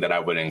one thing that I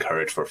would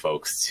encourage for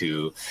folks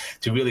to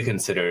really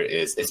consider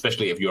is,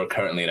 especially if you're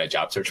currently in a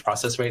job search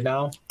process right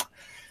now,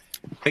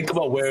 think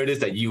about where it is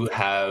that you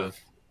have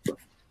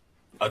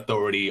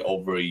authority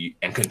over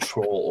and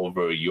control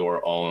over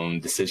your own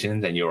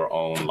decisions and your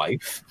own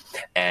life,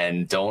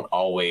 and don't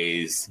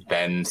always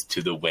bend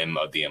to the whim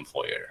of the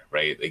employer,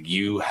 right? Like,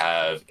 you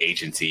have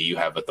agency, you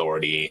have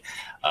authority,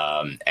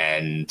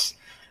 and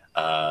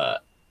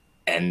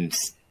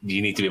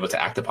you need to be able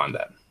to act upon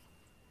that.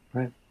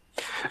 Right.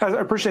 I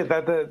appreciate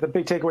that. The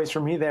big takeaways for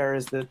me there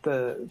is that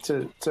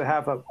to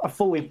have a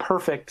fully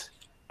perfect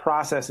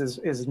process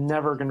is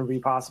never going to be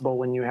possible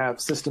when you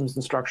have systems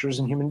and structures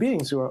and human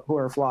beings who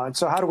are flawed.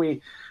 So how do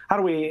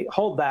we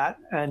hold that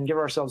and give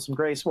ourselves some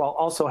grace while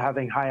also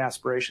having high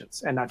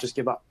aspirations and not just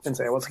give up and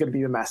say, well, it's going to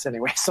be a mess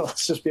anyway, so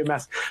let's just be a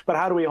mess. But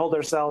how do we hold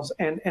ourselves?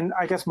 And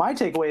I guess my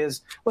takeaway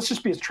is, let's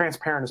just be as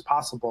transparent as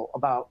possible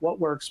about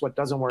what works, what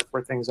doesn't work,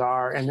 where things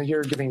are. And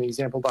you're giving the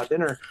example about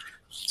dinner.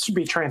 Just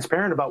be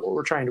transparent about what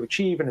we're trying to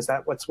achieve, and is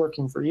that what's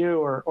working for you,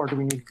 or do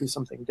we need to do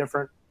something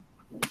different?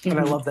 And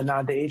I love the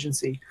nod to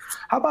agency.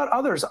 How about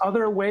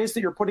other ways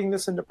that you're putting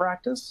this into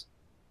practice?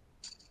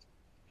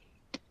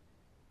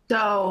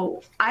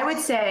 So I would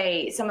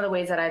say some of the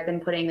ways that I've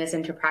been putting this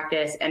into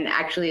practice, and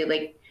actually,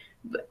 like,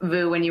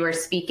 Vu, when you were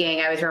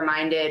speaking, I was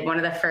reminded one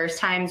of the first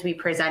times we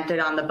presented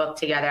on the book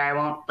together. I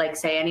won't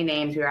say any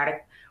names. We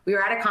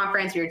were at a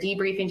conference. We were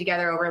debriefing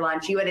together over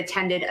lunch. You had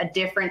attended a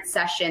different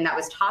session that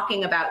was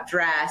talking about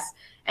dress,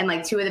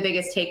 and two of the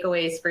biggest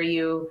takeaways for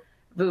you,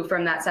 Vu,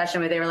 from that session,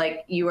 where they were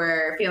like, you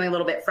were feeling a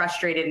little bit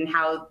frustrated in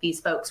how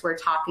these folks were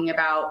talking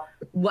about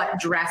what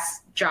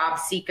dress job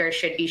seekers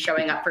should be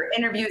showing up for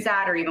interviews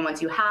at, or even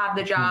once you have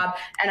the job.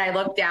 And I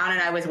looked down and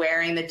I was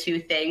wearing the two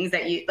things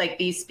that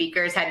these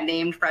speakers had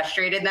named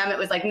frustrated them. It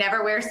was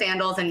never wear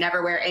sandals and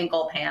never wear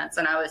ankle pants.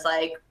 And I was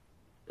like,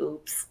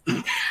 oops.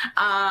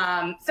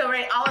 So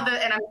right,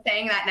 and I'm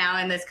saying that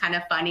now in this kind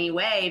of funny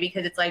way,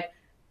 because it's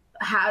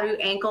how do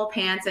ankle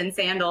pants and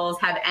sandals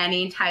have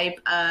any type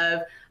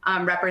of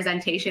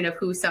representation of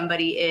who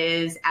somebody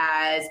is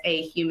as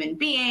a human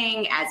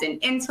being, as an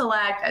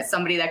intellect, as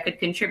somebody that could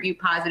contribute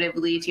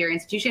positively to your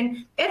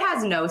institution? It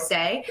has no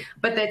say,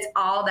 but that's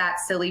all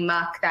that silly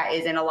muck that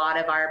is in a lot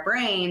of our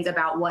brains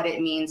about what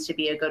it means to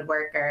be a good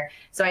worker.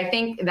 So I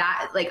think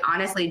that,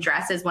 honestly,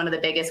 dress is one of the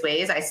biggest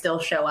ways I still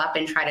show up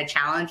and try to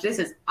challenge. This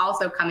is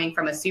also coming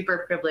from a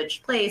super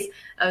privileged place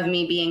of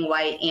me being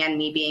white and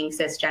me being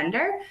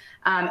cisgender.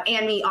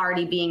 And me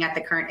already being at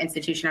the current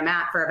institution I'm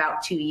at for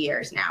about 2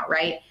 years now,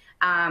 right?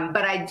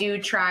 But I do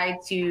try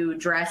to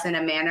dress in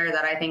a manner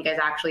that I think is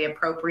actually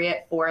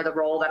appropriate for the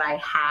role that I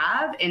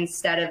have,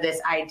 instead of this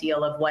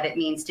ideal of what it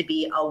means to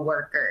be a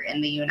worker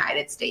in the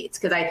United States,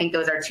 because I think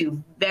those are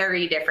two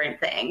very different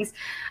things.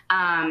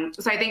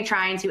 So I think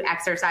trying to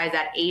exercise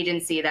that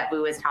agency that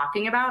Vu is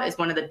talking about is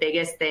one of the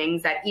biggest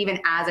things that, even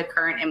as a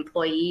current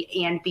employee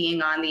and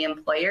being on the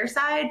employer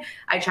side,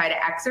 I try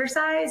to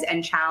exercise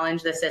and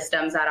challenge the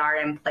systems that are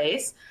in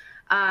place.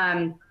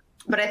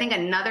 But I think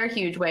another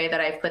huge way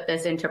that I've put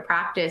this into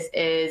practice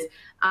is,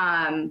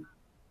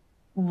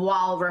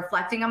 while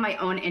reflecting on my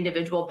own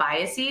individual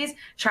biases,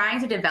 trying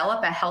to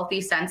develop a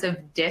healthy sense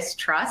of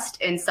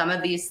distrust in some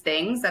of these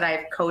things that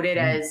I've coded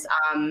as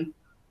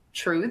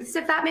truths,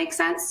 if that makes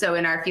sense. So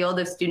in our field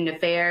of student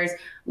affairs,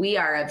 we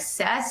are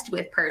obsessed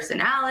with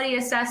personality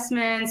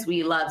assessments.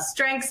 We love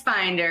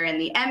StrengthsFinder and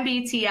the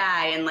MBTI,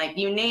 and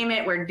you name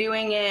it, we're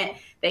doing it.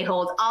 They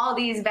hold all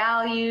these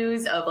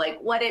values of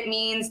what it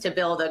means to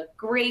build a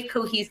great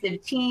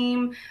cohesive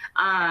team.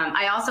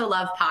 I also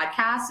love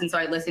podcasts, and so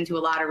I listen to a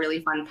lot of really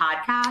fun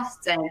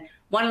podcasts. And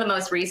one of the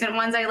most recent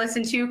ones I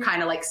listened to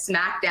kind of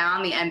smack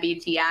down the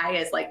MBTI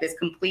as this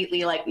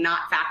completely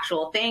not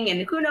factual thing.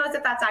 And who knows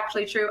if that's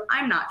actually true?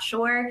 I'm not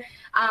sure.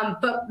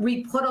 But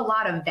we put a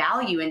lot of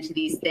value into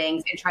these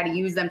things and try to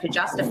use them to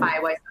justify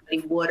why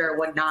somebody would or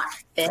would not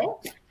fit.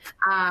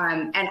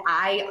 And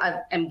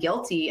I am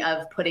guilty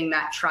of putting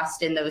that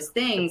trust in those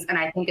things. And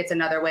I think it's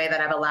another way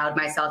that I've allowed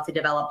myself to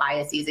develop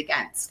biases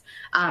against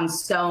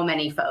so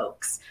many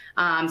folks.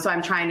 So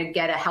I'm trying to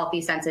get a healthy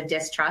sense of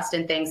distrust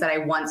in things that I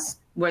once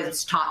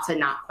was taught to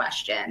not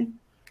question.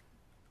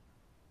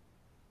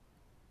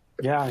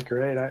 Yeah,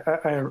 great.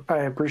 I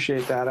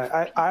appreciate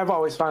that. I've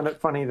always found it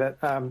funny that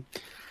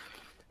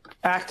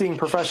acting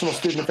professional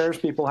student affairs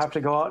people have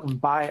to go out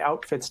and buy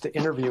outfits to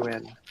interview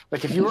in.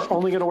 Like if you were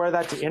only going to wear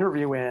that to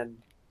interview in,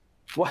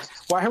 why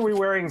are we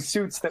wearing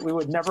suits that we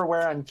would never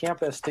wear on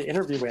campus to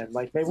interview in?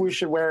 Like maybe we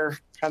should wear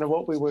kind of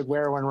what we would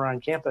wear when we're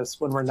on campus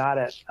when we're not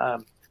at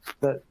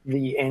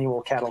the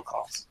annual cattle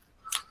calls.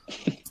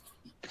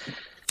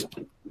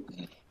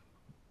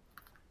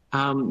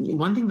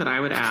 One thing that I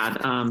would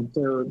add,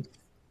 so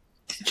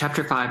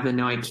Chapter 5, the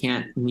No, I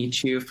Can't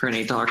Meet You for an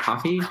 $8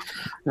 coffee.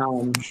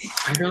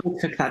 I really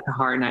took that to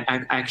heart, and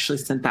I actually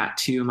sent that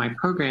to my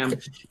program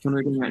when we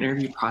were doing my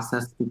interview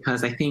process,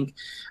 because I think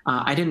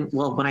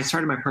when I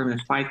started my program, there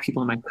were 5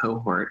 people in my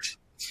cohort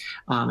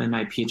in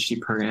my PhD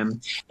program,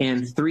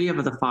 and 3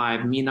 of the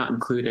 5, me not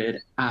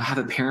included, have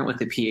a parent with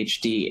a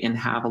PhD and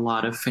have a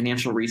lot of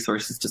financial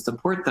resources to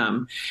support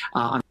them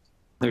on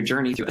their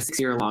journey through a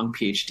 6-year-long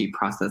PhD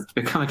process to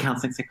become a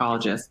counseling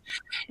psychologist.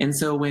 And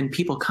so when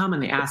people come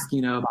and they ask,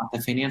 about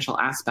the financial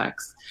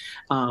aspects,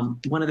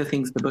 one of the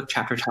things the book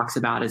chapter talks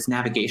about is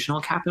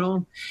navigational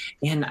capital.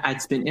 And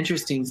it's been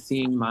interesting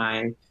seeing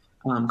my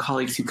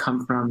colleagues who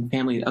come from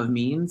family of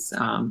means.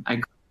 I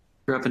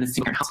grew up in a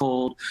single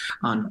household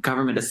on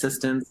government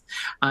assistance.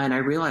 And I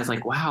realized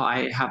wow,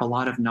 I have a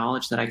lot of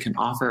knowledge that I can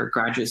offer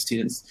graduate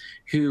students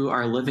who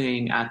are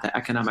living at the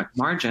economic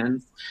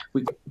margins.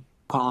 We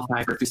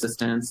qualify for food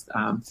assistance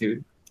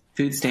through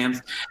food stamps.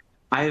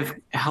 I've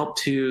helped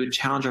to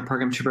challenge our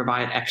program to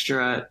provide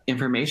extra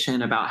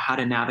information about how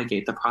to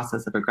navigate the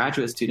process of a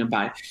graduate student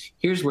by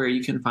here's where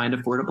you can find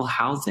affordable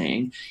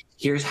housing,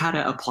 here's how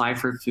to apply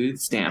for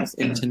food stamps,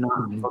 and to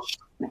not feel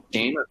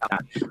shame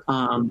about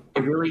that.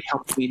 It really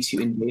helped me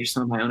to engage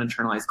some of my own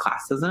internalized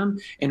classism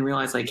and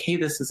realize hey,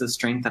 this is a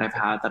strength that I've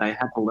had, that I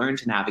had to learn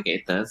to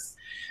navigate this,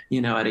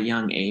 at a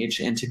young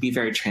age, and to be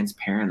very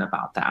transparent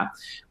about that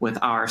with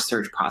our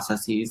search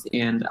processes.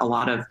 And a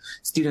lot of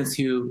students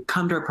who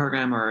come to our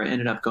program or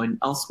ended up going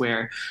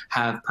elsewhere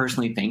have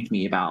personally thanked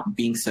me about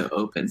being so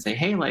open, say,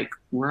 hey,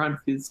 we're on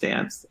food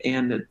stamps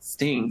and it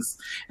stinks,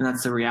 and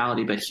that's the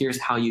reality, but here's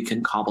how you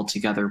can cobble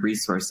together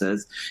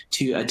resources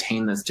to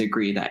attain this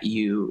degree that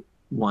you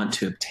want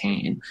to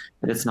obtain,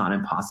 that it's not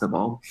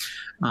impossible.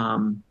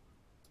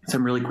 So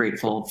I'm really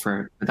grateful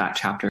for that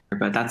chapter,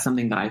 but that's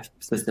something that I've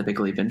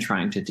specifically been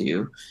trying to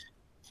do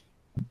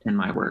in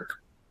my work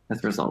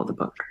as a result of the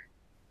book.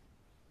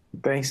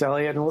 Thanks,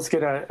 Elliot. And let's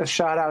get a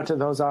shout out to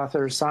those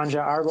authors, Sanja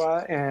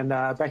Arba and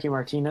Becky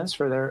Martinez,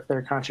 for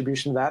their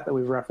contribution to that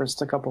we've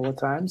referenced a couple of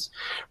times.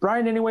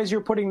 Brian, any ways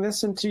you're putting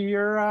this into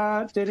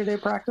your day-to-day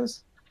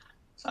practice?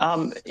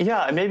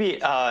 Yeah,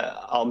 maybe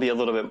I'll be a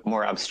little bit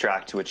more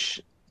abstract,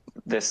 which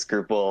this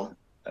group will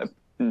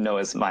know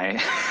is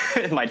my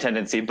my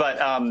tendency. But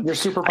your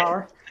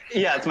superpower?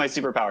 Yeah, it's my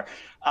superpower.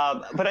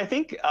 But I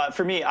think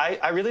for me,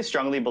 I really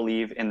strongly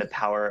believe in the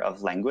power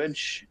of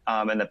language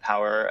and the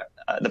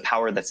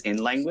power that's in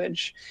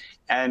language.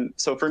 And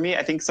so for me,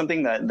 I think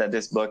something that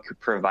this book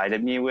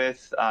provided me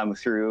with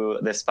through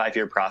this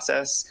 5-year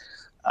process,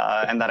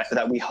 and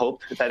that we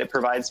hope that it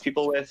provides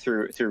people with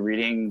through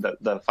reading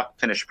the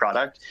finished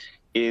product,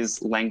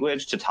 is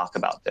language to talk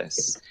about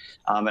this.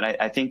 And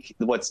I think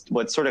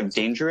what's sort of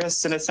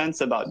dangerous in a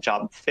sense about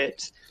job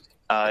fit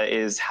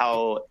is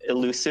how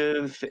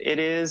elusive it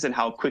is and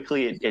how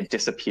quickly it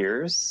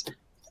disappears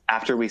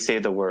after we say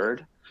the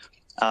word.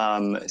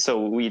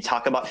 So we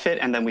talk about fit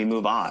and then we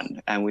move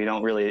on, and we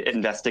don't really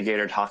investigate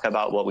or talk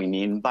about what we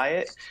mean by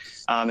it.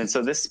 And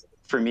so this,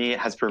 for me,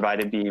 has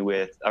provided me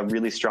with a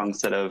really strong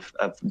set of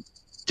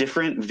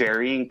different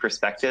varying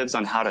perspectives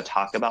on how to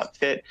talk about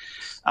fit.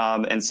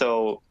 And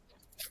so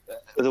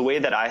the way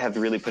that I have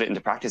really put it into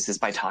practice is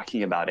by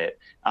talking about it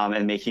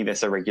and making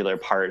this a regular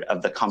part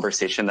of the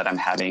conversation that I'm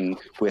having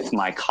with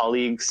my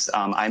colleagues.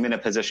 I'm in a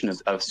position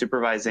of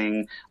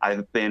supervising.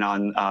 I've been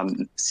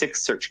on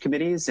 6 search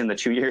committees in the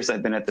 2 years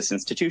I've been at this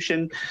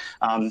institution.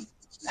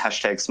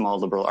 Hashtag small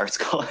liberal arts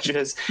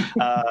colleges.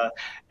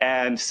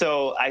 And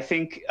so I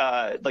think,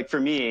 for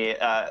me,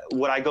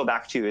 what I go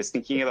back to is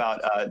thinking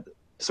about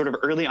sort of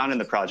early on in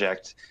the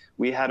project,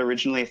 we had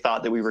originally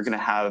thought that we were going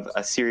to have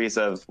a series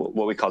of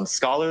what we called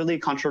scholarly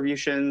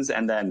contributions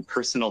and then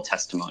personal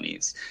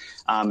testimonies.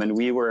 And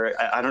we were,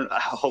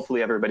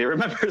 hopefully everybody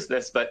remembers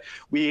this, but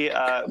we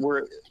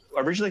were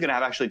originally going to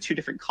have actually 2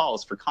 different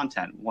calls for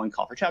content, one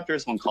call for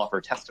chapters, one call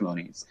for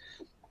testimonies.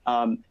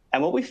 And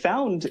what we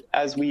found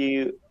as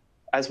we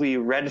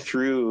read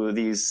through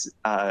these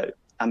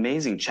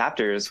amazing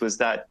chapters was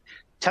that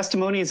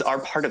testimonies are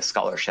part of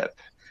scholarship.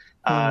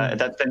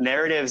 That the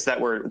narratives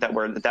that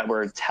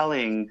we're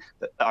telling,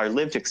 our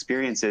lived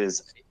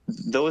experiences,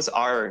 those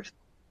are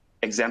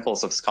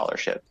examples of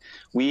scholarship.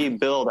 We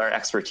build our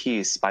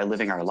expertise by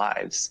living our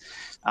lives.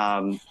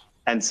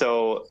 And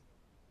so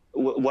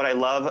what I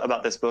love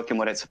about this book and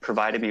what it's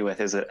provided me with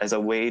is as a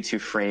way to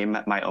frame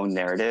my own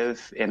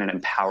narrative in an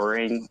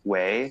empowering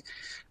way.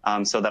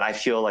 So that I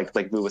feel like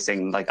Boo was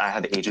saying, I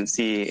have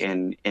agency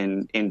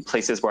in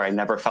places where I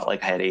never felt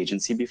like I had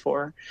agency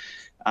before.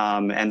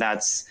 And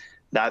that's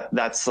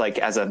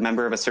as a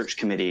member of a search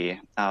committee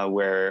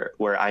where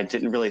I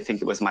didn't really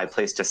think it was my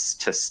place to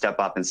step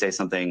up and say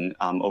something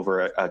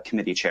over a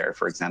committee chair,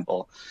 for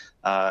example.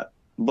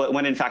 but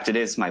when in fact it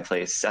is my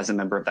place as a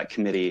member of that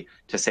committee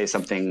to say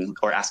something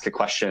or ask a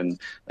question,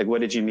 like,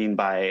 what did you mean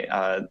by,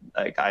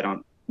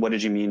 what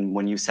did you mean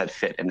when you said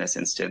fit in this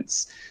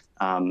instance?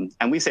 And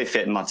we say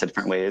fit in lots of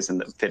different ways,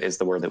 and fit is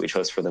the word that we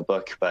chose for the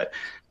book, but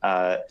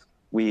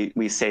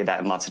we say that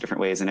in lots of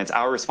different ways. And it's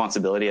our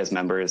responsibility as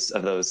members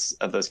of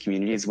those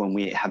communities, when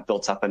we have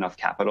built up enough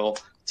capital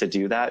to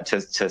do that,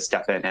 to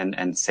step in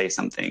and say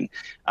something.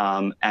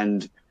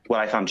 And what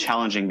I found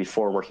challenging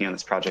before working on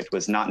this project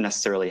was not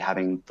necessarily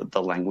having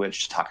the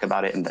language to talk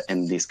about it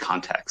in these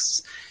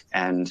contexts.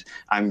 And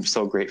I'm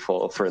so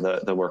grateful for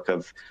the work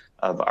of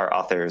our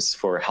authors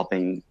for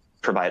helping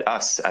provide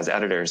us as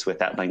editors with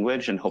that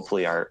language, and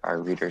hopefully our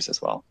readers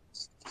as well.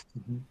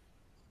 Mm-hmm.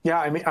 Yeah,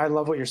 I mean, I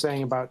love what you're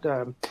saying about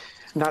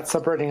not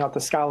separating out the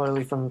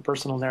scholarly from the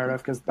personal narrative,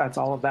 because that's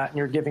all of that. And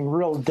you're giving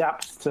real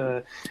depth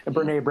to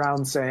Brene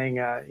Brown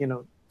saying,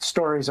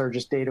 stories are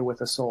just data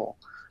with a soul.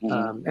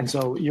 Mm-hmm. And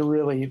so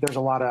there's a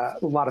lot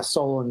of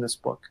soul in this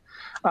book.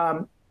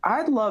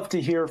 I'd love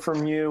to hear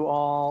from you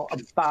all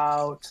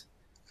about,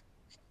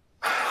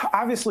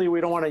 obviously we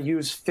don't want to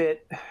use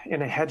fit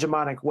in a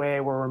hegemonic way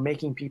where we're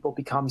making people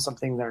become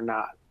something they're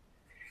not.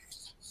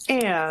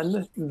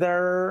 And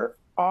there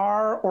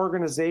are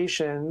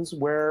organizations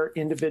where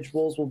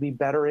individuals will be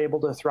better able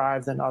to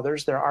thrive than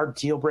others. There are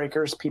deal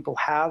breakers people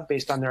have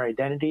based on their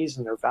identities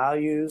and their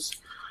values.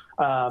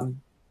 And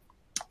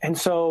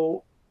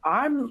so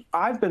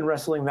I've been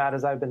wrestling that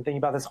as I've been thinking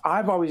about this.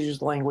 I've always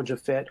used the language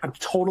of fit. I'm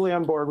totally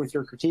on board with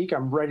your critique.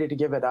 I'm ready to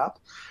give it up,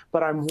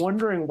 but I'm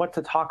wondering what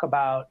to talk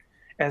about,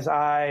 as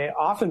I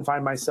often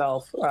find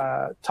myself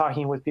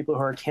talking with people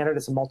who are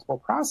candidates in multiple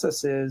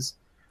processes.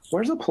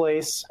 Where's a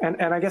place,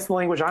 and I guess the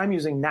language I'm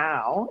using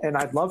now, and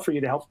I'd love for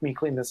you to help me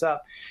clean this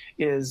up,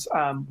 is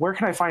where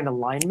can I find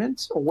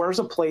alignment? Or where's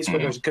a place where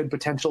there's good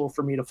potential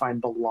for me to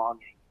find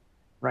belonging?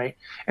 Right.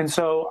 And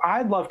so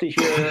I'd love to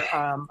hear,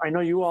 I know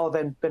you all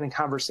have been in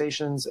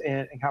conversations.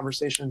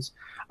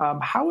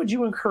 How would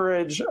you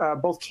encourage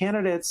both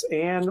candidates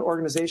and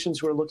organizations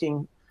who are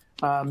looking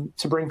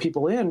to bring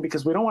people in?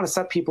 Because we don't want to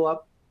set people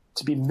up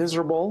to be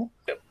miserable,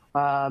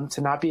 to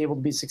not be able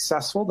to be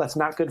successful. That's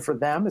not good for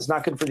them. It's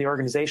not good for the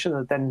organization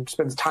that then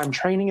spends time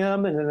training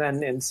them and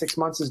then in 6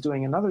 months is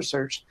doing another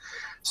search.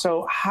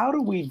 So how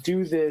do we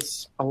do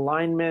this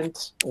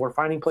alignment or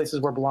finding places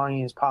where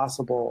belonging is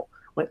possible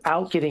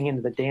without getting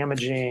into the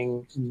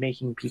damaging,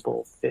 making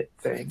people fit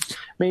thing?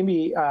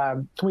 Maybe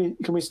can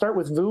we start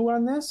with Vu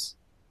on this?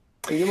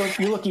 You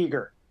look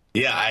eager.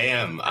 Yeah, I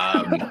am.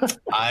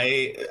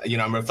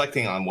 I'm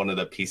reflecting on one of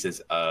the pieces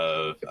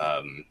of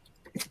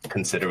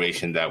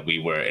consideration that we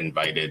were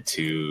invited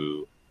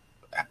to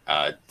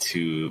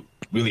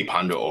really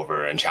ponder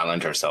over and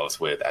challenge ourselves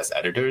with as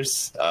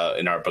editors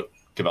in our book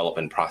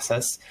development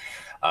process.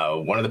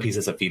 One of the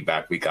pieces of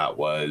feedback we got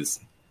was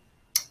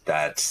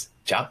that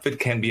job fit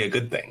can be a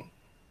good thing.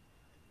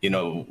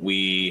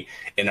 We,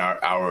 in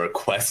our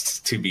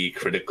quest to be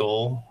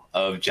critical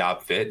of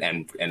job fit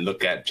and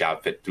look at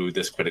job fit through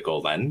this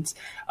critical lens,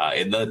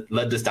 it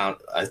led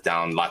us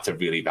down lots of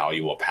really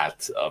valuable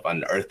paths of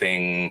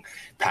unearthing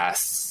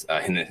past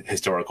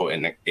historical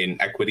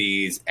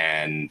inequities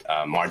and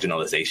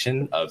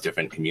marginalization of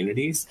different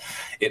communities.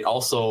 It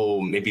also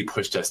maybe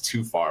pushed us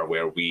too far,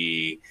 where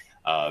we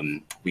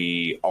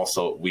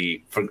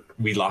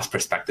lost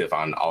perspective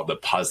on all the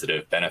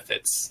positive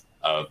benefits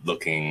of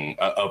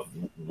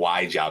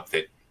why job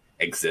fit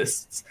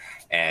exists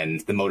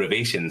and the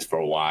motivations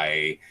for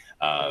why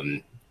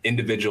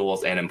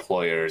individuals and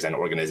employers and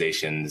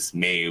organizations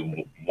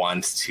may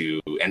want to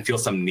and feel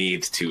some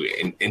need to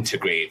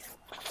integrate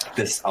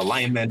this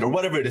alignment or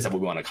whatever it is that we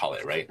want to call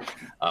it, right?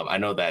 I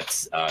know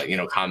that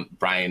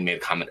Brian made a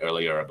comment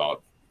earlier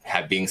about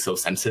being so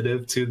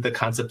sensitive to the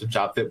concept of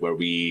job fit, where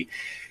we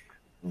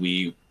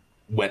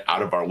went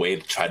out of our way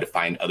to try to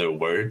find other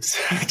words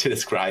to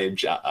describe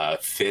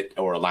fit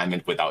or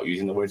alignment without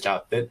using the word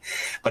job fit.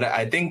 But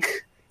I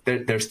think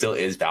there still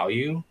is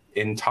value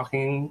in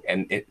talking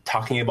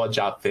about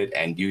job fit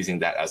and using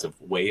that as a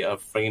way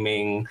of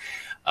framing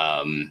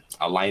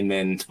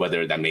alignment,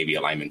 whether that may be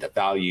alignment of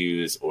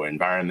values or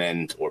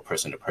environment or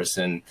person to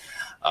person.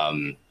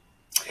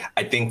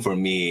 I think for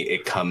me,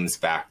 it comes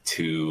back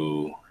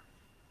to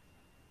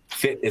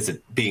fit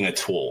being a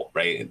tool,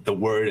 right? The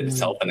word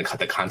itself and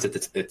the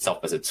concept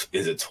itself is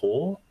a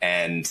tool,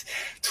 and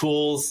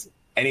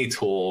any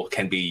tool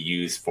can be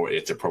used for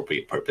its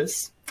appropriate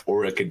purpose,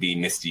 or it could be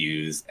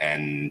misused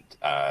and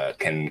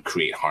can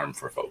create harm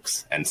for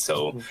folks. And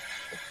so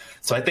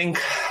I think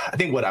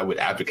what I would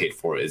advocate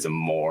for is a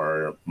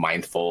more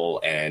mindful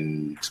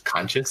and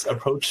conscious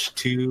approach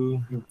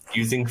to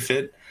using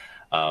fit.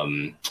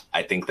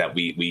 I think that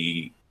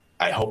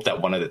I hope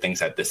that one of the things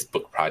that this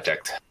book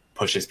project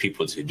pushes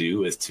people to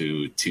do is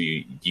to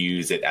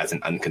use it as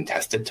an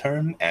uncontested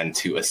term and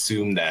to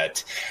assume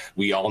that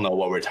we all know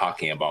what we're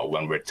talking about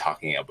when we're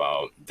talking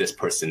about this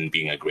person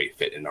being a great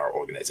fit in our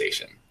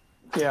organization.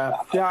 Yeah,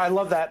 I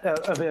love that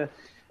of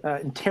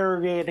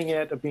interrogating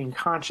it, of being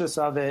conscious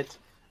of it,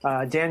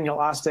 Daniel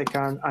Ostick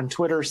on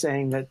Twitter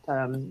saying that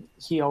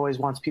he always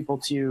wants people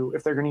to,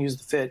 if they're going to use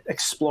the fit,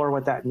 explore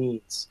what that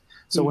means.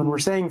 So when we're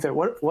saying fit,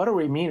 what are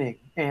we meaning?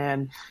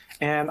 And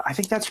I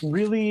think that's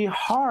really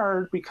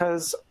hard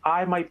because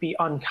I might be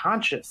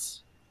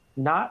unconscious,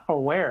 not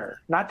aware,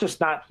 not just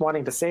not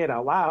wanting to say it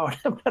out loud,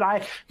 but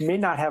I may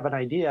not have an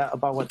idea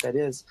about what that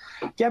is.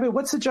 Gabby,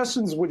 what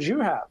suggestions would you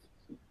have?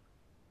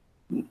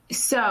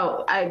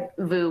 So,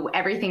 Vu,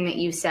 everything that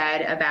you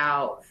said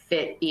about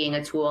fit being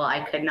a tool, I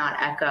could not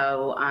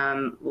echo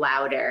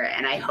louder.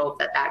 And I hope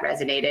that that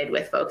resonated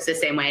with folks the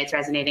same way it's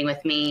resonating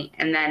with me.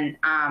 And then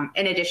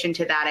in addition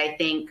to that, I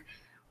think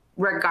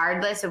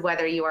regardless of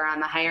whether you are on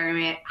the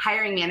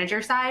hiring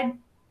manager side,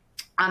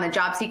 on the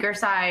job seeker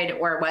side,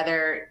 or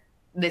whether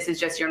this is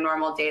just your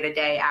normal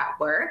day-to-day at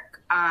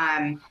work,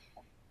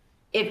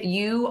 if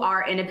you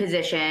are in a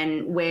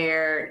position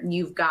where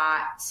you've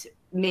got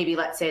maybe,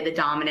 let's say, the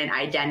dominant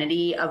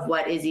identity of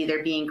what is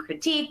either being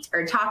critiqued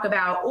or talked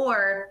about,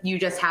 or you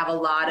just have a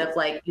lot of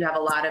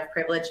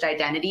privileged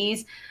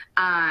identities.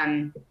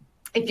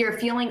 If you're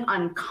feeling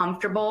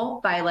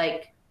uncomfortable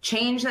by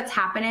change that's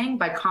happening,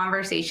 by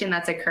conversation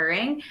that's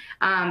occurring,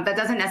 that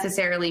doesn't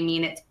necessarily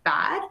mean it's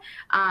bad,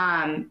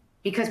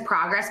 because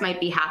progress might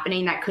be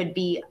happening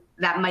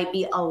that might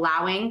be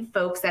allowing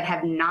folks that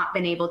have not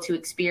been able to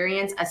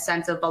experience a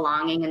sense of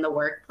belonging in the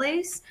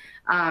workplace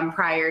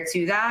prior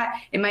to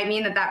that. It might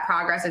mean that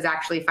progress is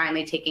actually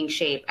finally taking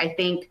shape. I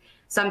think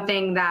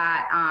something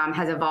that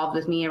has evolved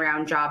with me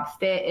around job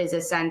fit is a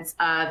sense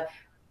of,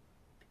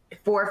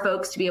 for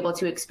folks to be able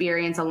to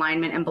experience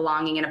alignment and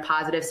belonging in a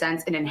positive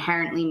sense, it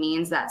inherently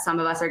means that some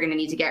of us are going to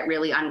need to get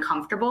really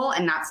uncomfortable,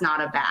 and that's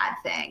not a bad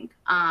thing.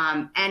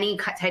 Any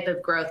type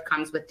of growth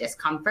comes with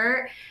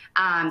discomfort.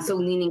 So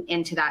leaning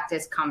into that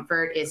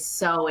discomfort is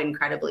so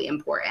incredibly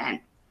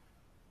important.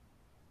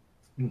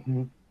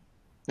 Mm-hmm.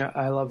 Yeah,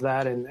 I love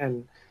that.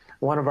 And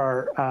one of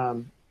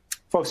our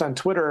folks on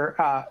Twitter,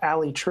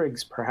 Allie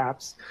Triggs,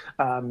 perhaps,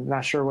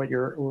 not sure what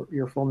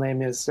your full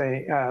name is,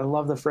 say, I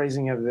love the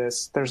phrasing of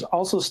this. There's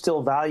also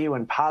still value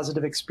in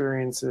positive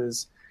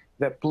experiences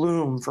that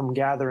bloom from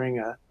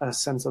gathering a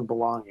sense of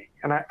belonging.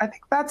 And I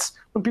think that's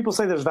when people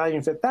say there's value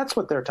in fit, that's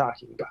what they're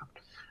talking about,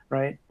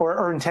 right?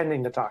 Or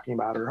intending to talking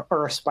about,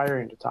 or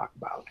aspiring to talk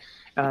about.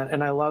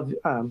 And I love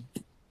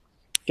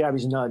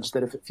Gabby's nudge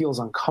that if it feels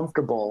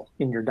uncomfortable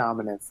in your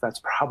dominance,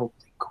 that's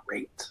probably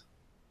great.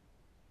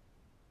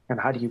 And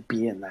how do you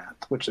be in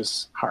that, which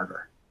is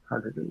harder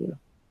to do.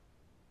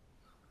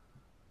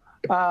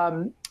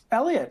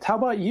 Elliot, how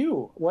about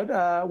you?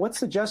 What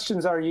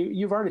suggestions are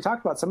you've already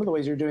talked about some of the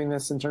ways you're doing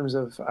this in terms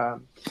of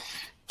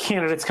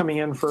candidates coming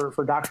in for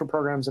doctoral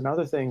programs and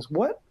other things.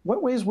 What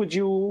ways would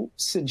you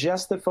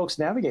suggest that folks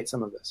navigate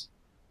some of this?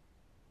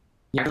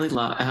 Yeah, I really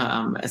love,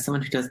 as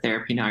someone who does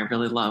therapy now, I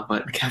really love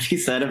what Gabby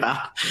said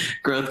about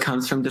growth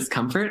comes from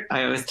discomfort.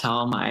 I always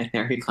tell my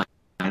therapy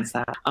clients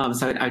that.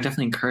 So I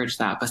definitely encourage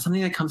that. But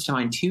something that comes to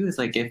mind too is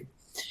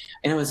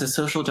as a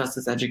social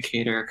justice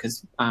educator,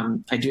 because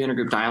I do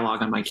intergroup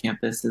dialogue on my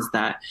campus, is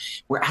that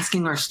we're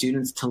asking our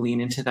students to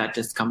lean into that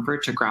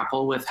discomfort, to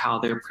grapple with how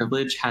their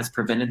privilege has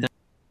prevented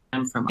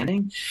them from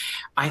learning.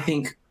 I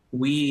think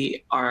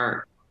we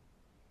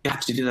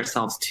have to do that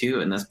ourselves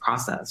too in this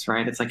process,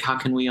 right? It's like, how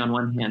can we on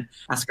one hand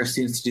ask our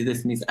students to do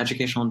this in these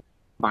educational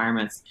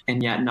environments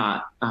and yet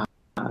not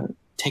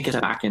take it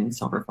back and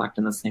self-reflect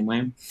in the same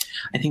way?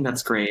 I think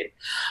that's great.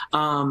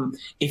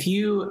 If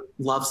you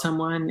love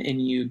someone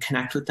and you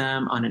connect with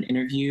them on an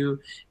interview,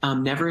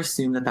 never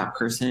assume that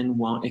person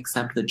won't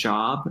accept the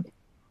job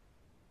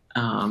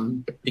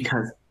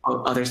because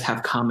others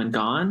have come and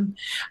gone.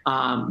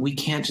 We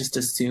can't just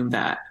assume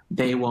that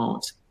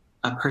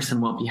a person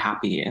won't be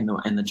happy in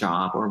the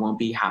job or won't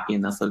be happy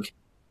in this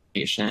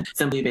location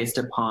simply based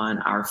upon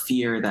our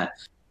fear that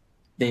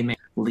they may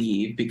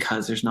leave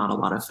because there's not a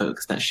lot of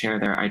folks that share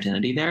their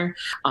identity there.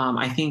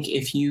 I think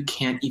if you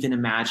can't even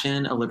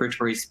imagine a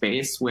liberatory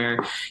space where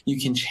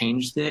you can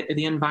change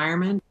the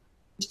environment,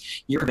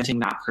 you're preventing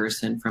that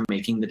person from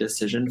making the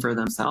decision for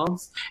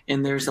themselves.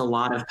 And there's a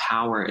lot of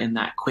power in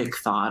that quick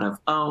thought of,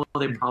 oh,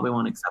 they probably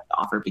won't accept the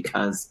offer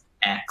because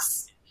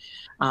X.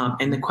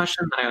 And the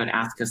question that I would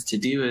ask us to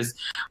do is,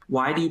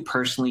 why do you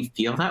personally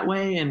feel that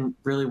way? And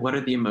really, what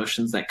are the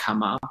emotions that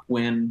come up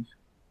when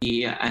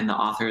we and the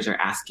authors are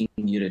asking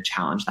you to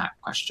challenge that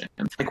question?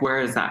 Like, where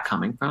is that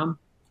coming from?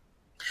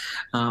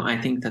 I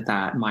think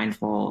that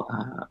mindful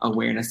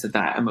awareness of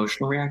that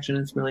emotional reaction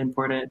is really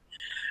important.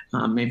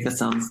 Maybe that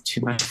sounds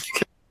too much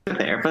to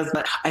therapist,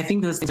 but I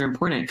think those things are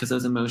important because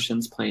those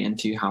emotions play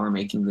into how we're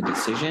making the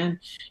decision.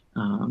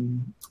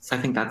 So I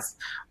think that's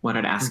what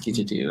I'd ask you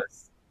to do,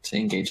 is to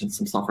engage in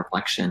some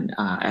self-reflection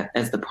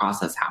as the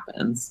process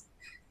happens.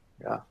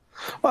 Yeah.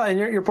 Well, and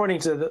you're pointing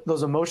to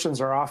those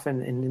emotions are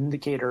often an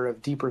indicator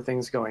of deeper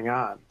things going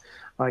on.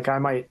 Like I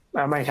might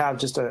have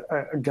just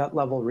a gut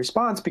level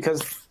response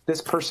because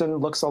this person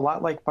looks a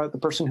lot like the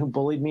person who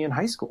bullied me in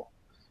high school.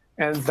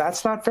 And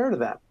that's not fair to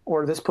them.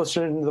 Or this puts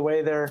it into the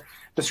way they're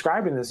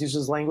describing this,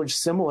 uses language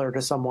similar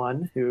to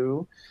someone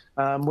who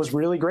was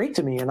really great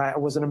to me and I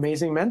was an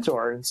amazing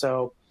mentor. And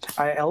so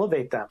I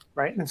elevate them,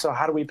 right? And so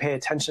how do we pay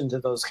attention to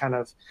those kind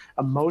of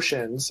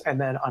emotions and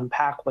then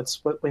unpack what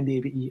may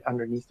be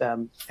underneath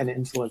them and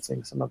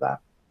influencing some of that?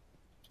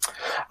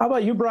 How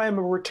about you, Brian?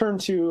 We'll return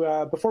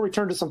to before we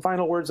turn to some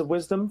final words of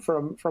wisdom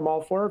from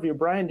all four of you.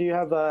 Brian, do you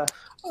have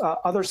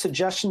other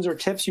suggestions or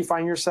tips you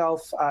find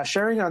yourself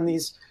sharing on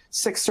these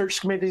 6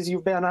 search committees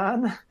you've been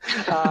on,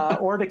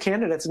 or to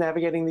candidates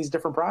navigating these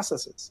different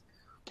processes?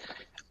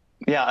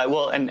 Yeah,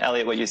 well, and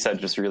Elliot, what you said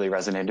just really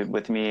resonated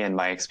with me and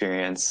my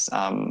experience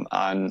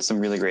on some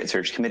really great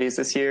search committees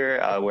this year,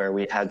 where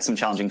we had some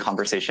challenging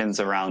conversations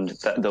around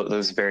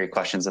those very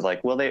questions of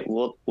like, will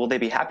they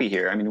be happy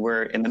here? I mean,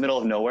 we're in the middle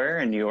of nowhere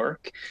in New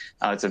York.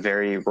 It's a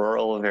very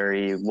rural,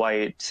 very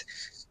white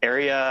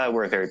area.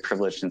 We're a very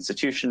privileged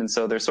institution, and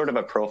so there's sort of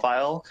a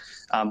profile.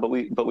 But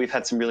we've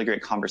had some really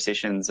great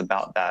conversations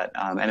about that,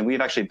 and we've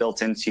actually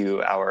built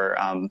into our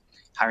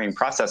hiring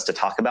process to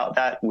talk about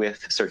that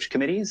with search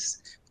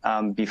committees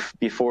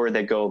before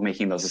they go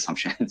making those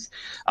assumptions,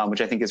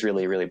 which I think is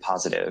really, really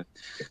positive.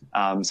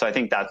 So I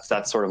think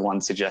that's sort of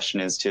one suggestion,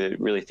 is to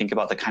really think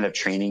about the kind of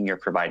training you're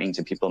providing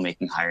to people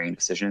making hiring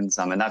decisions.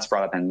 And that's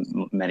brought up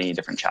in many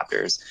different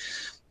chapters.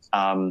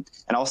 And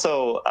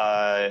also,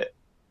 I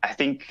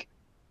think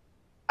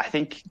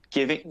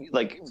giving,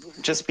 like,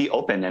 just be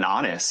open and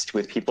honest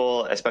with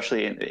people,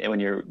 especially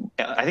when you're,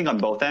 I think on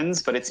both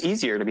ends, but it's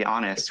easier to be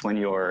honest when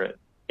you're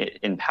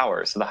in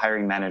power. So the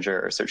hiring manager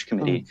or search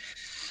committee,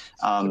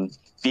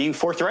 being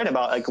forthright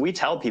about, like, we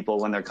tell people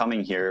when they're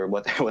coming here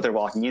what they're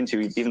walking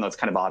into, even though it's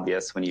kind of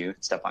obvious when you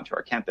step onto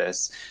our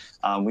campus.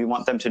 We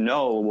want them to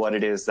know what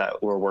it is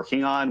that we're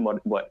working on,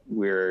 what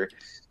we're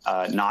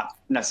not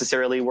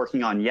necessarily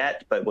working on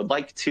yet, but would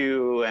like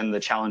to, and the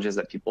challenges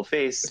that people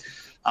face.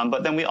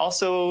 But then we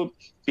also,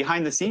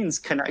 behind the scenes,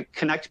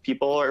 connect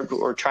people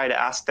or try to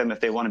ask them if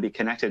they want to be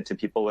connected to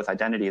people with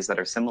identities that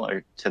are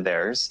similar to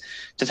theirs,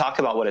 to talk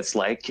about what it's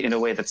like in a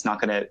way that's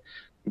not going to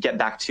get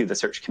back to the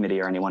search committee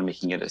or anyone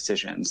making a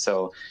decision.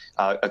 So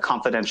a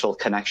confidential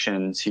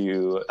connection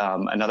to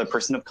another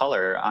person of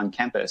color on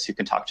campus who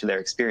can talk to their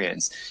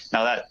experience.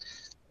 Now that,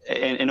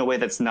 in a way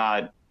that's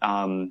not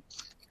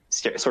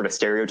sort of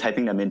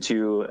stereotyping them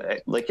into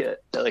that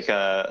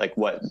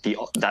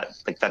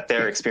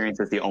their experience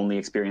is the only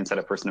experience that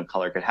a person of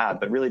color could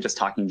have, but really just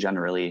talking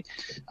generally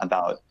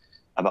about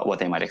what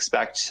they might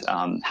expect,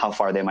 how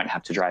far they might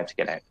have to drive to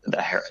get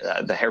the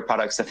hair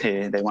products that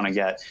they want to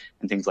get,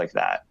 and things like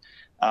that.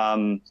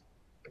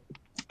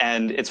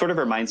 And it sort of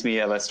reminds me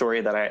of a story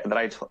that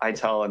I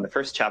tell in the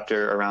first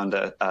chapter around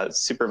a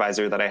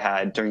supervisor that I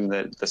had during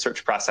the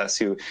search process,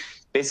 who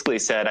basically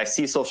said, I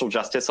see social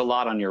justice a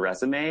lot on your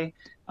resume,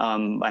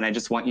 and I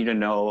just want you to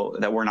know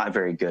that we're not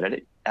very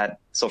good at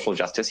social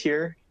justice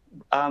here,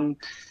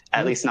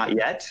 at least not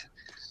yet.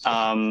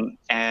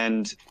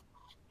 And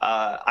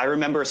I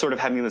remember sort of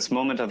having this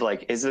moment of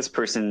like, is this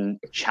person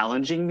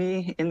challenging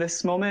me in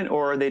this moment,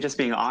 or are they just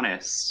being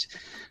honest?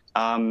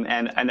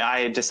 And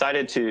I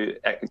decided to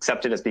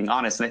accept it as being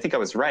honest, and I think I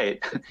was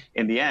right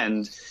in the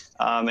end.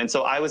 And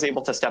so I was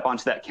able to step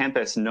onto that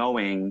campus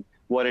knowing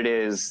what it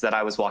is that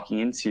I was walking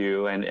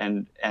into,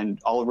 and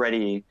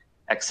already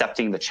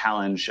accepting the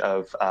challenge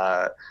of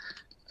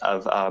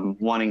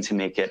wanting to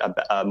make it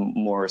a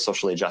more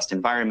socially just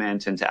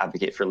environment and to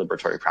advocate for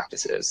liberatory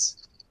practices.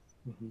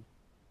 Mm-hmm.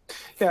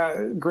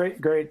 Yeah,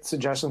 great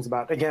suggestions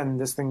about, again,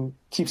 this thing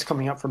keeps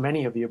coming up for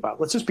many of you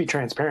about, let's just be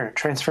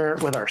transparent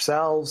with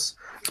ourselves.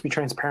 Let's be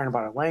transparent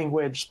about our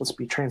language. Let's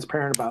be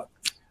transparent about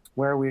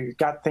where we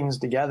got things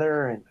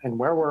together and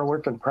where we're a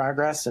work in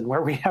progress and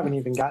where we haven't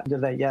even gotten to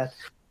that yet.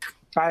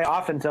 I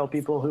often tell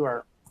people who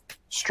are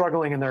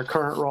struggling in their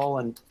current role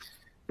and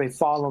they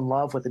fall in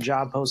love with a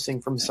job posting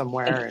from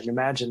somewhere and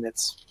imagine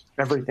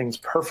everything's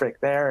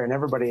perfect there, and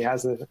everybody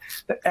has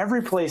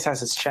every place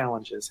has its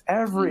challenges.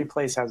 Every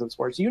place has its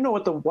works. You know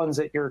what the ones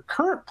at your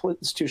current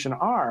institution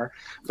are,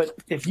 but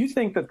if you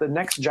think that the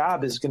next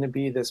job is going to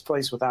be this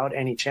place without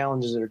any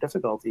challenges or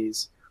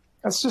difficulties,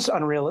 that's just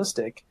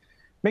unrealistic.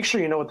 Make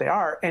sure you know what they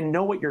are and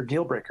know what your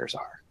deal breakers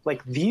are.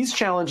 Like, these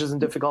challenges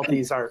and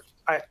difficulties are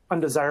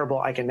undesirable.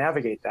 I can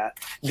navigate that.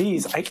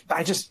 These,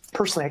 I just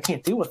personally, I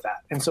can't deal with that.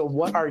 And so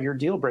what are your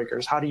deal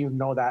breakers? How do you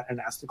know that and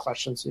ask the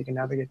question so you can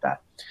navigate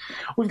that?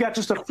 We've got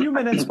just a few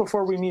minutes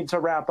before we need to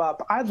wrap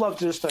up. I'd love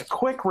just a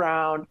quick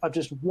round of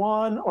just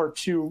 1 or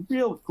 2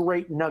 real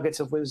great nuggets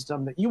of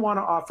wisdom that you want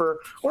to offer,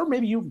 or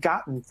maybe you've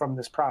gotten from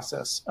this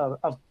process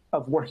of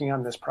working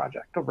on this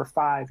project over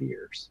 5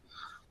 years.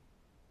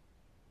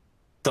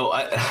 So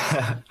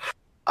I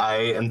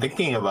am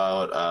thinking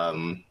about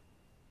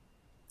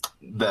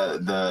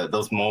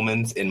those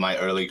moments in my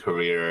early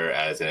career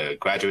as a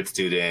graduate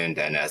student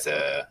and as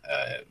a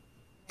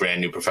brand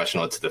new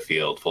professional to the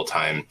field full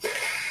time,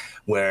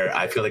 where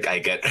I feel like I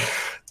get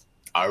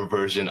our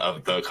version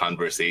of the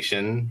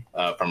conversation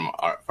from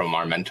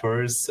our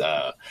mentors,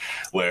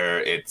 where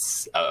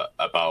it's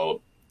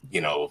about,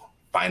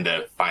 find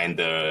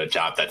the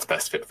job that's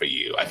best fit for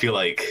you. I feel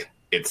like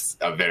it's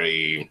a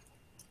very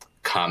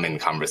common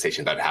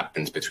conversation that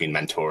happens between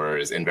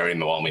mentors in very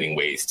well-meaning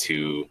ways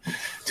to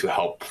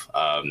help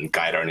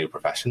guide our new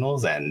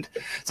professionals. And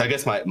so I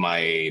guess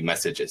my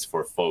message is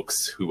for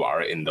folks who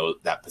are in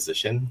that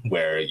position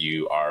where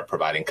you are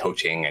providing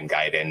coaching and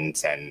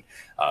guidance and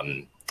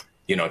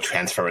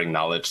transferring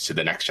knowledge to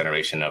the next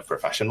generation of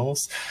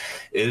professionals,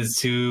 is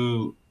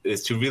to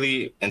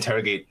really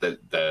interrogate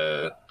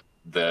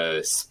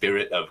the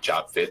spirit of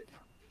job fit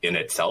in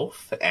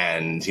itself.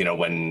 And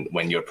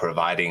when you're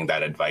providing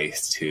that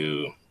advice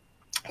to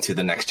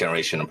the next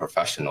generation of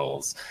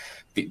professionals,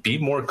 be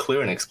more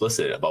clear and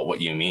explicit about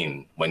what you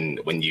mean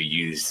when you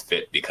use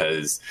fit,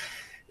 because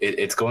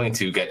it's going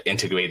to get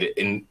integrated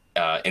in,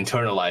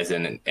 internalized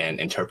and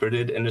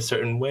interpreted in a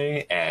certain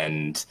way.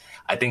 And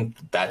I think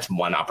that's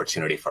one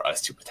opportunity for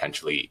us to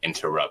potentially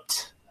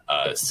interrupt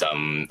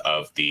some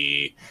of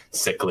the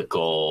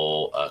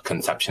cyclical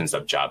conceptions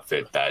of job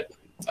fit that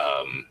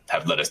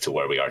have led us to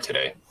where we are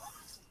today.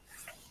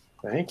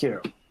 Thank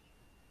you.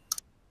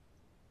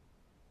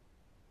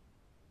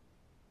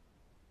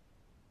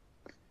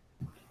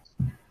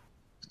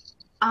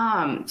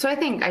 So I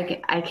think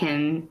I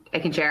can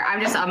share.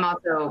 I'm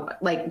also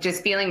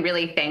just feeling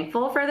really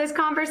thankful for this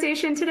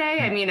conversation today.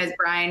 I mean, as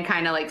Brian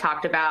kind of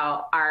talked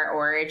about our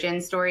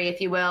origin story,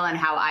 if you will, and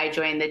how I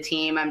joined the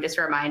team, I'm just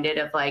reminded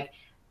of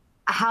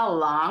how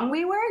long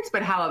we worked,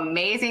 but how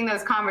amazing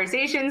those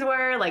conversations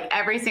were,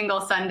 every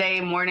single Sunday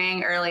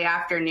morning, early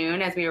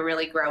afternoon, as we were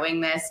really growing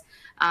this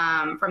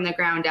from the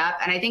ground up.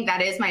 And I think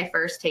that is my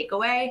first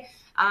takeaway.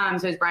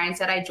 So as Brian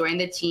said, I joined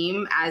the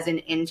team as an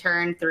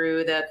intern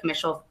through the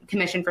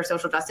Commission for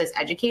Social Justice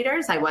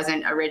Educators. I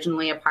wasn't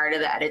originally a part of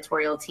the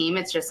editorial team.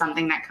 It's just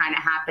something that kind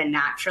of happened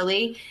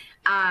naturally.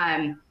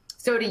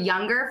 So to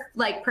younger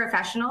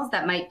professionals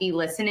that might be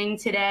listening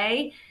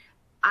today,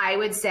 I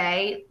would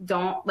say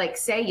don't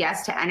say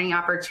yes to any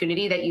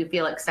opportunity that you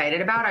feel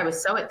excited about. I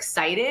was so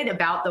excited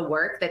about the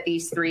work that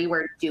these three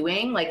were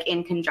doing,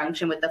 in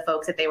conjunction with the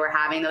folks that they were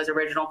having those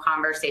original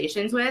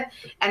conversations with.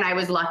 And I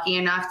was lucky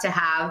enough to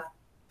have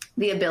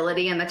the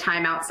ability and the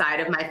time outside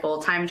of my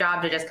full-time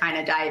job to just kind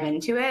of dive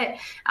into it.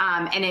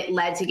 And it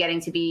led to getting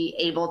to be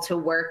able to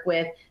work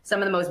with some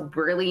of the most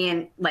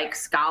brilliant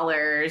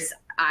scholars.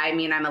 I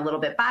mean, I'm a little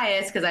bit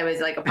biased because I was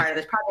a part of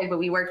this project, but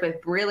we worked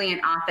with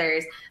brilliant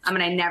authors.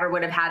 And I never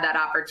would have had that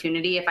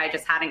opportunity if I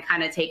just hadn't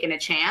kind of taken a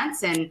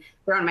chance and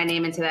thrown my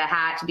name into the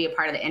hat to be a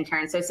part of the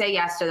intern. So say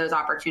yes to those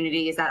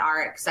opportunities that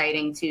are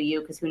exciting to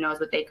you, because who knows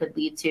what they could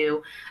lead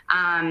to.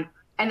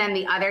 And then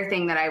the other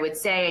thing that I would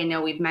say, I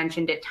know we've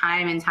mentioned it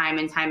time and time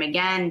and time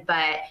again,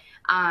 but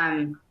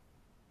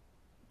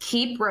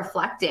keep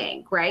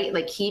reflecting, right?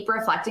 Keep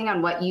reflecting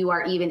on what you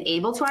are even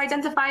able to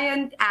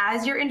identify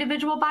as your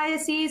individual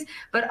biases,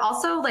 but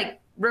also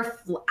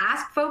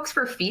ask folks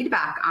for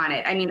feedback on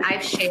it. I mean,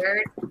 I've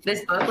shared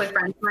this book with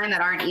friends of mine that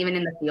aren't even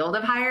in the field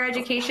of higher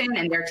education,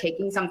 and they're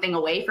taking something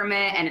away from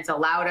it. And it's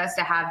allowed us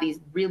to have these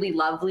really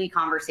lovely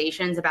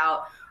conversations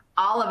about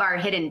all of our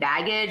hidden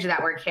baggage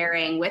that we're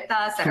carrying with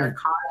us that are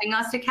causing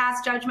us to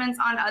cast judgments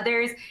on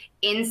others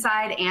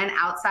inside and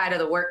outside of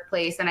the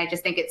workplace. And I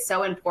just think it's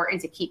so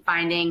important to keep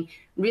finding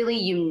really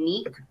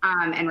unique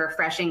and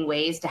refreshing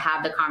ways to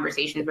have the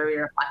conversations where we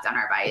reflect on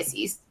our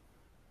biases.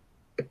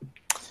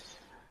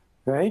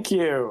 Thank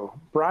you.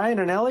 Brian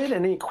and Elliot,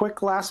 any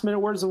quick last-minute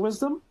words of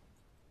wisdom?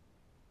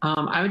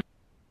 I would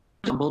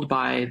be humbled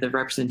by the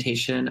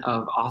representation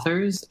of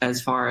authors, as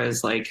far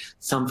as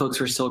some folks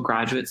were still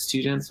graduate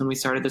students when we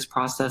started this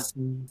process.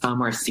 Some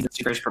were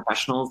senior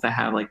professionals that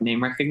have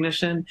name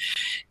recognition.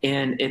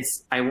 And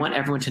I want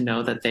everyone to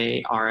know that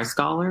they are a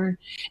scholar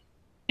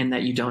and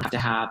that you don't have to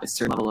have a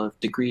certain level of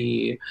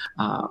degree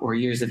or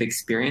years of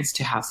experience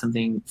to have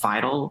something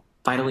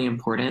vitally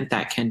important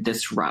that can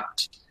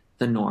disrupt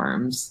the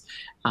norms.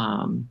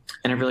 And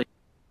I really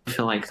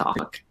feel like the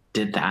author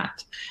did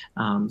that.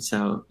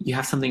 So you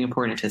have something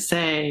important to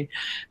say,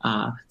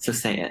 so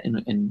say it.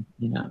 And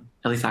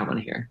at least I want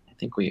to hear. I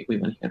think we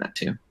want to hear that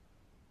too.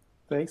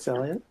 Thanks,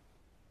 Elliot.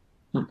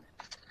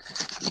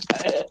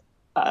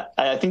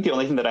 I think the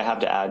only thing that I have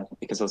to add,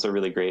 because those are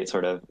really great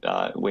sort of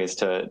ways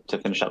to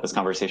finish up this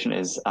conversation,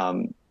 is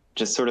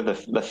just sort of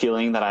the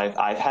feeling that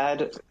I've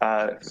had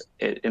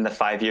in the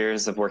 5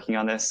 years of working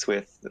on this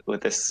with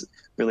this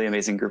really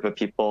amazing group of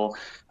people,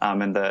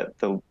 and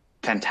the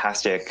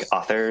fantastic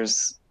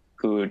authors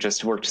who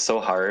just worked so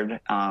hard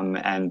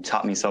and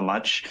taught me so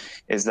much,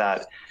 is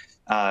that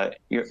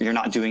you're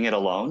not doing it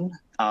alone.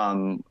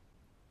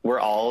 We're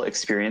all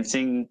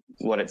experiencing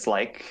what it's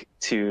like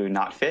to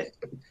not fit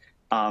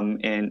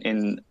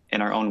in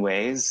our own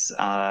ways,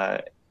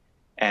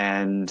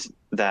 and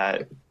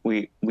that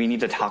we need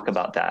to talk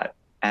about that.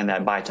 And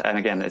that and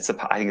again, I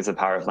think it's the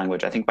power of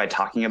language. I think by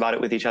talking about it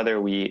with each other,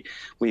 we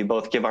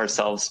both give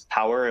ourselves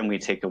power, and we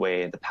take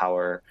away the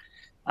power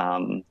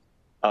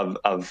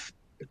of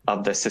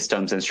the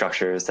systems and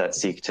structures that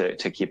seek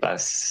to keep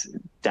us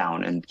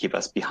down and keep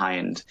us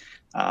behind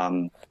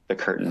the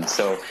curtain.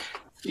 So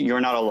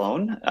you're not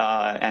alone.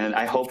 And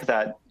I hope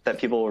that that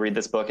people will read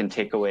this book and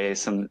take away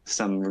some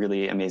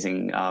really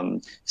amazing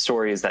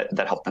stories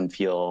that help them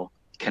feel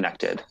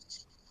connected.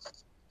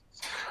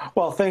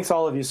 Well, thanks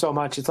all of you so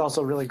much. It's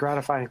also really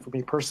gratifying for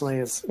me personally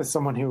as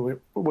someone who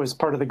was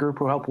part of the group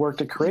who helped work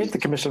to create the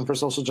Commission for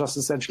Social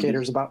Justice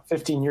Educators about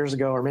 15 years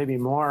ago or maybe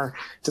more,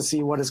 to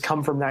see what has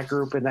come from that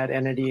group and that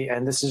entity.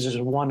 And this is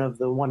just one of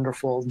the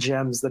wonderful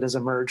gems that has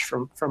emerged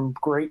from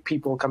great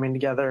people coming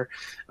together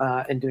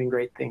and doing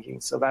great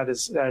thinking. So that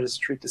is a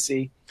treat to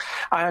see.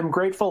 I'm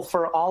grateful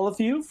for all of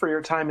you for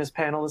your time as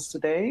panelists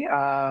today.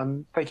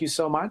 Thank you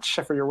so much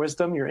for your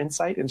wisdom, your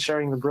insight, and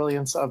sharing the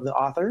brilliance of the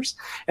authors.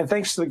 And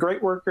thanks to the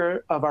great work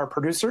of our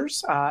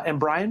producers and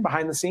Brian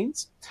behind the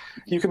scenes.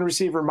 You can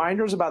receive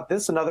reminders about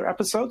this and other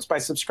episodes by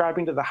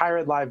subscribing to the Higher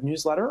Ed Live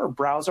newsletter or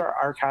browse our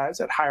archives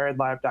at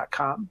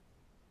higheredlive.com.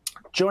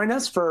 Join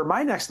us for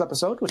my next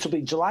episode, which will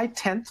be July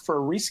 10th, for a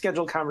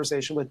rescheduled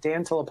conversation with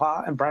Dan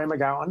Tillapa and Brian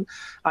McGowan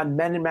on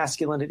men and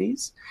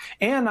masculinities.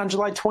 And on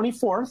July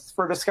 24th,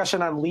 for a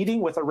discussion on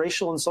leading with a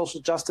racial and social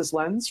justice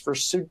lens for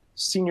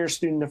senior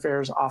student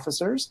affairs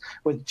officers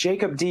with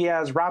Jacob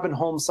Diaz, Robin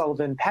Holmes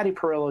Sullivan, Patty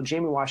Perillo,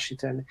 Jamie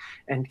Washington,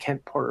 and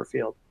Kent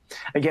Porterfield.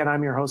 Again,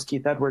 I'm your host,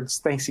 Keith Edwards.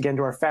 Thanks again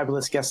to our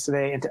fabulous guests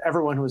today, and to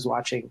everyone who is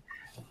watching.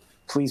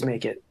 Please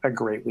make it a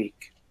great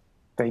week.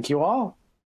 Thank you all.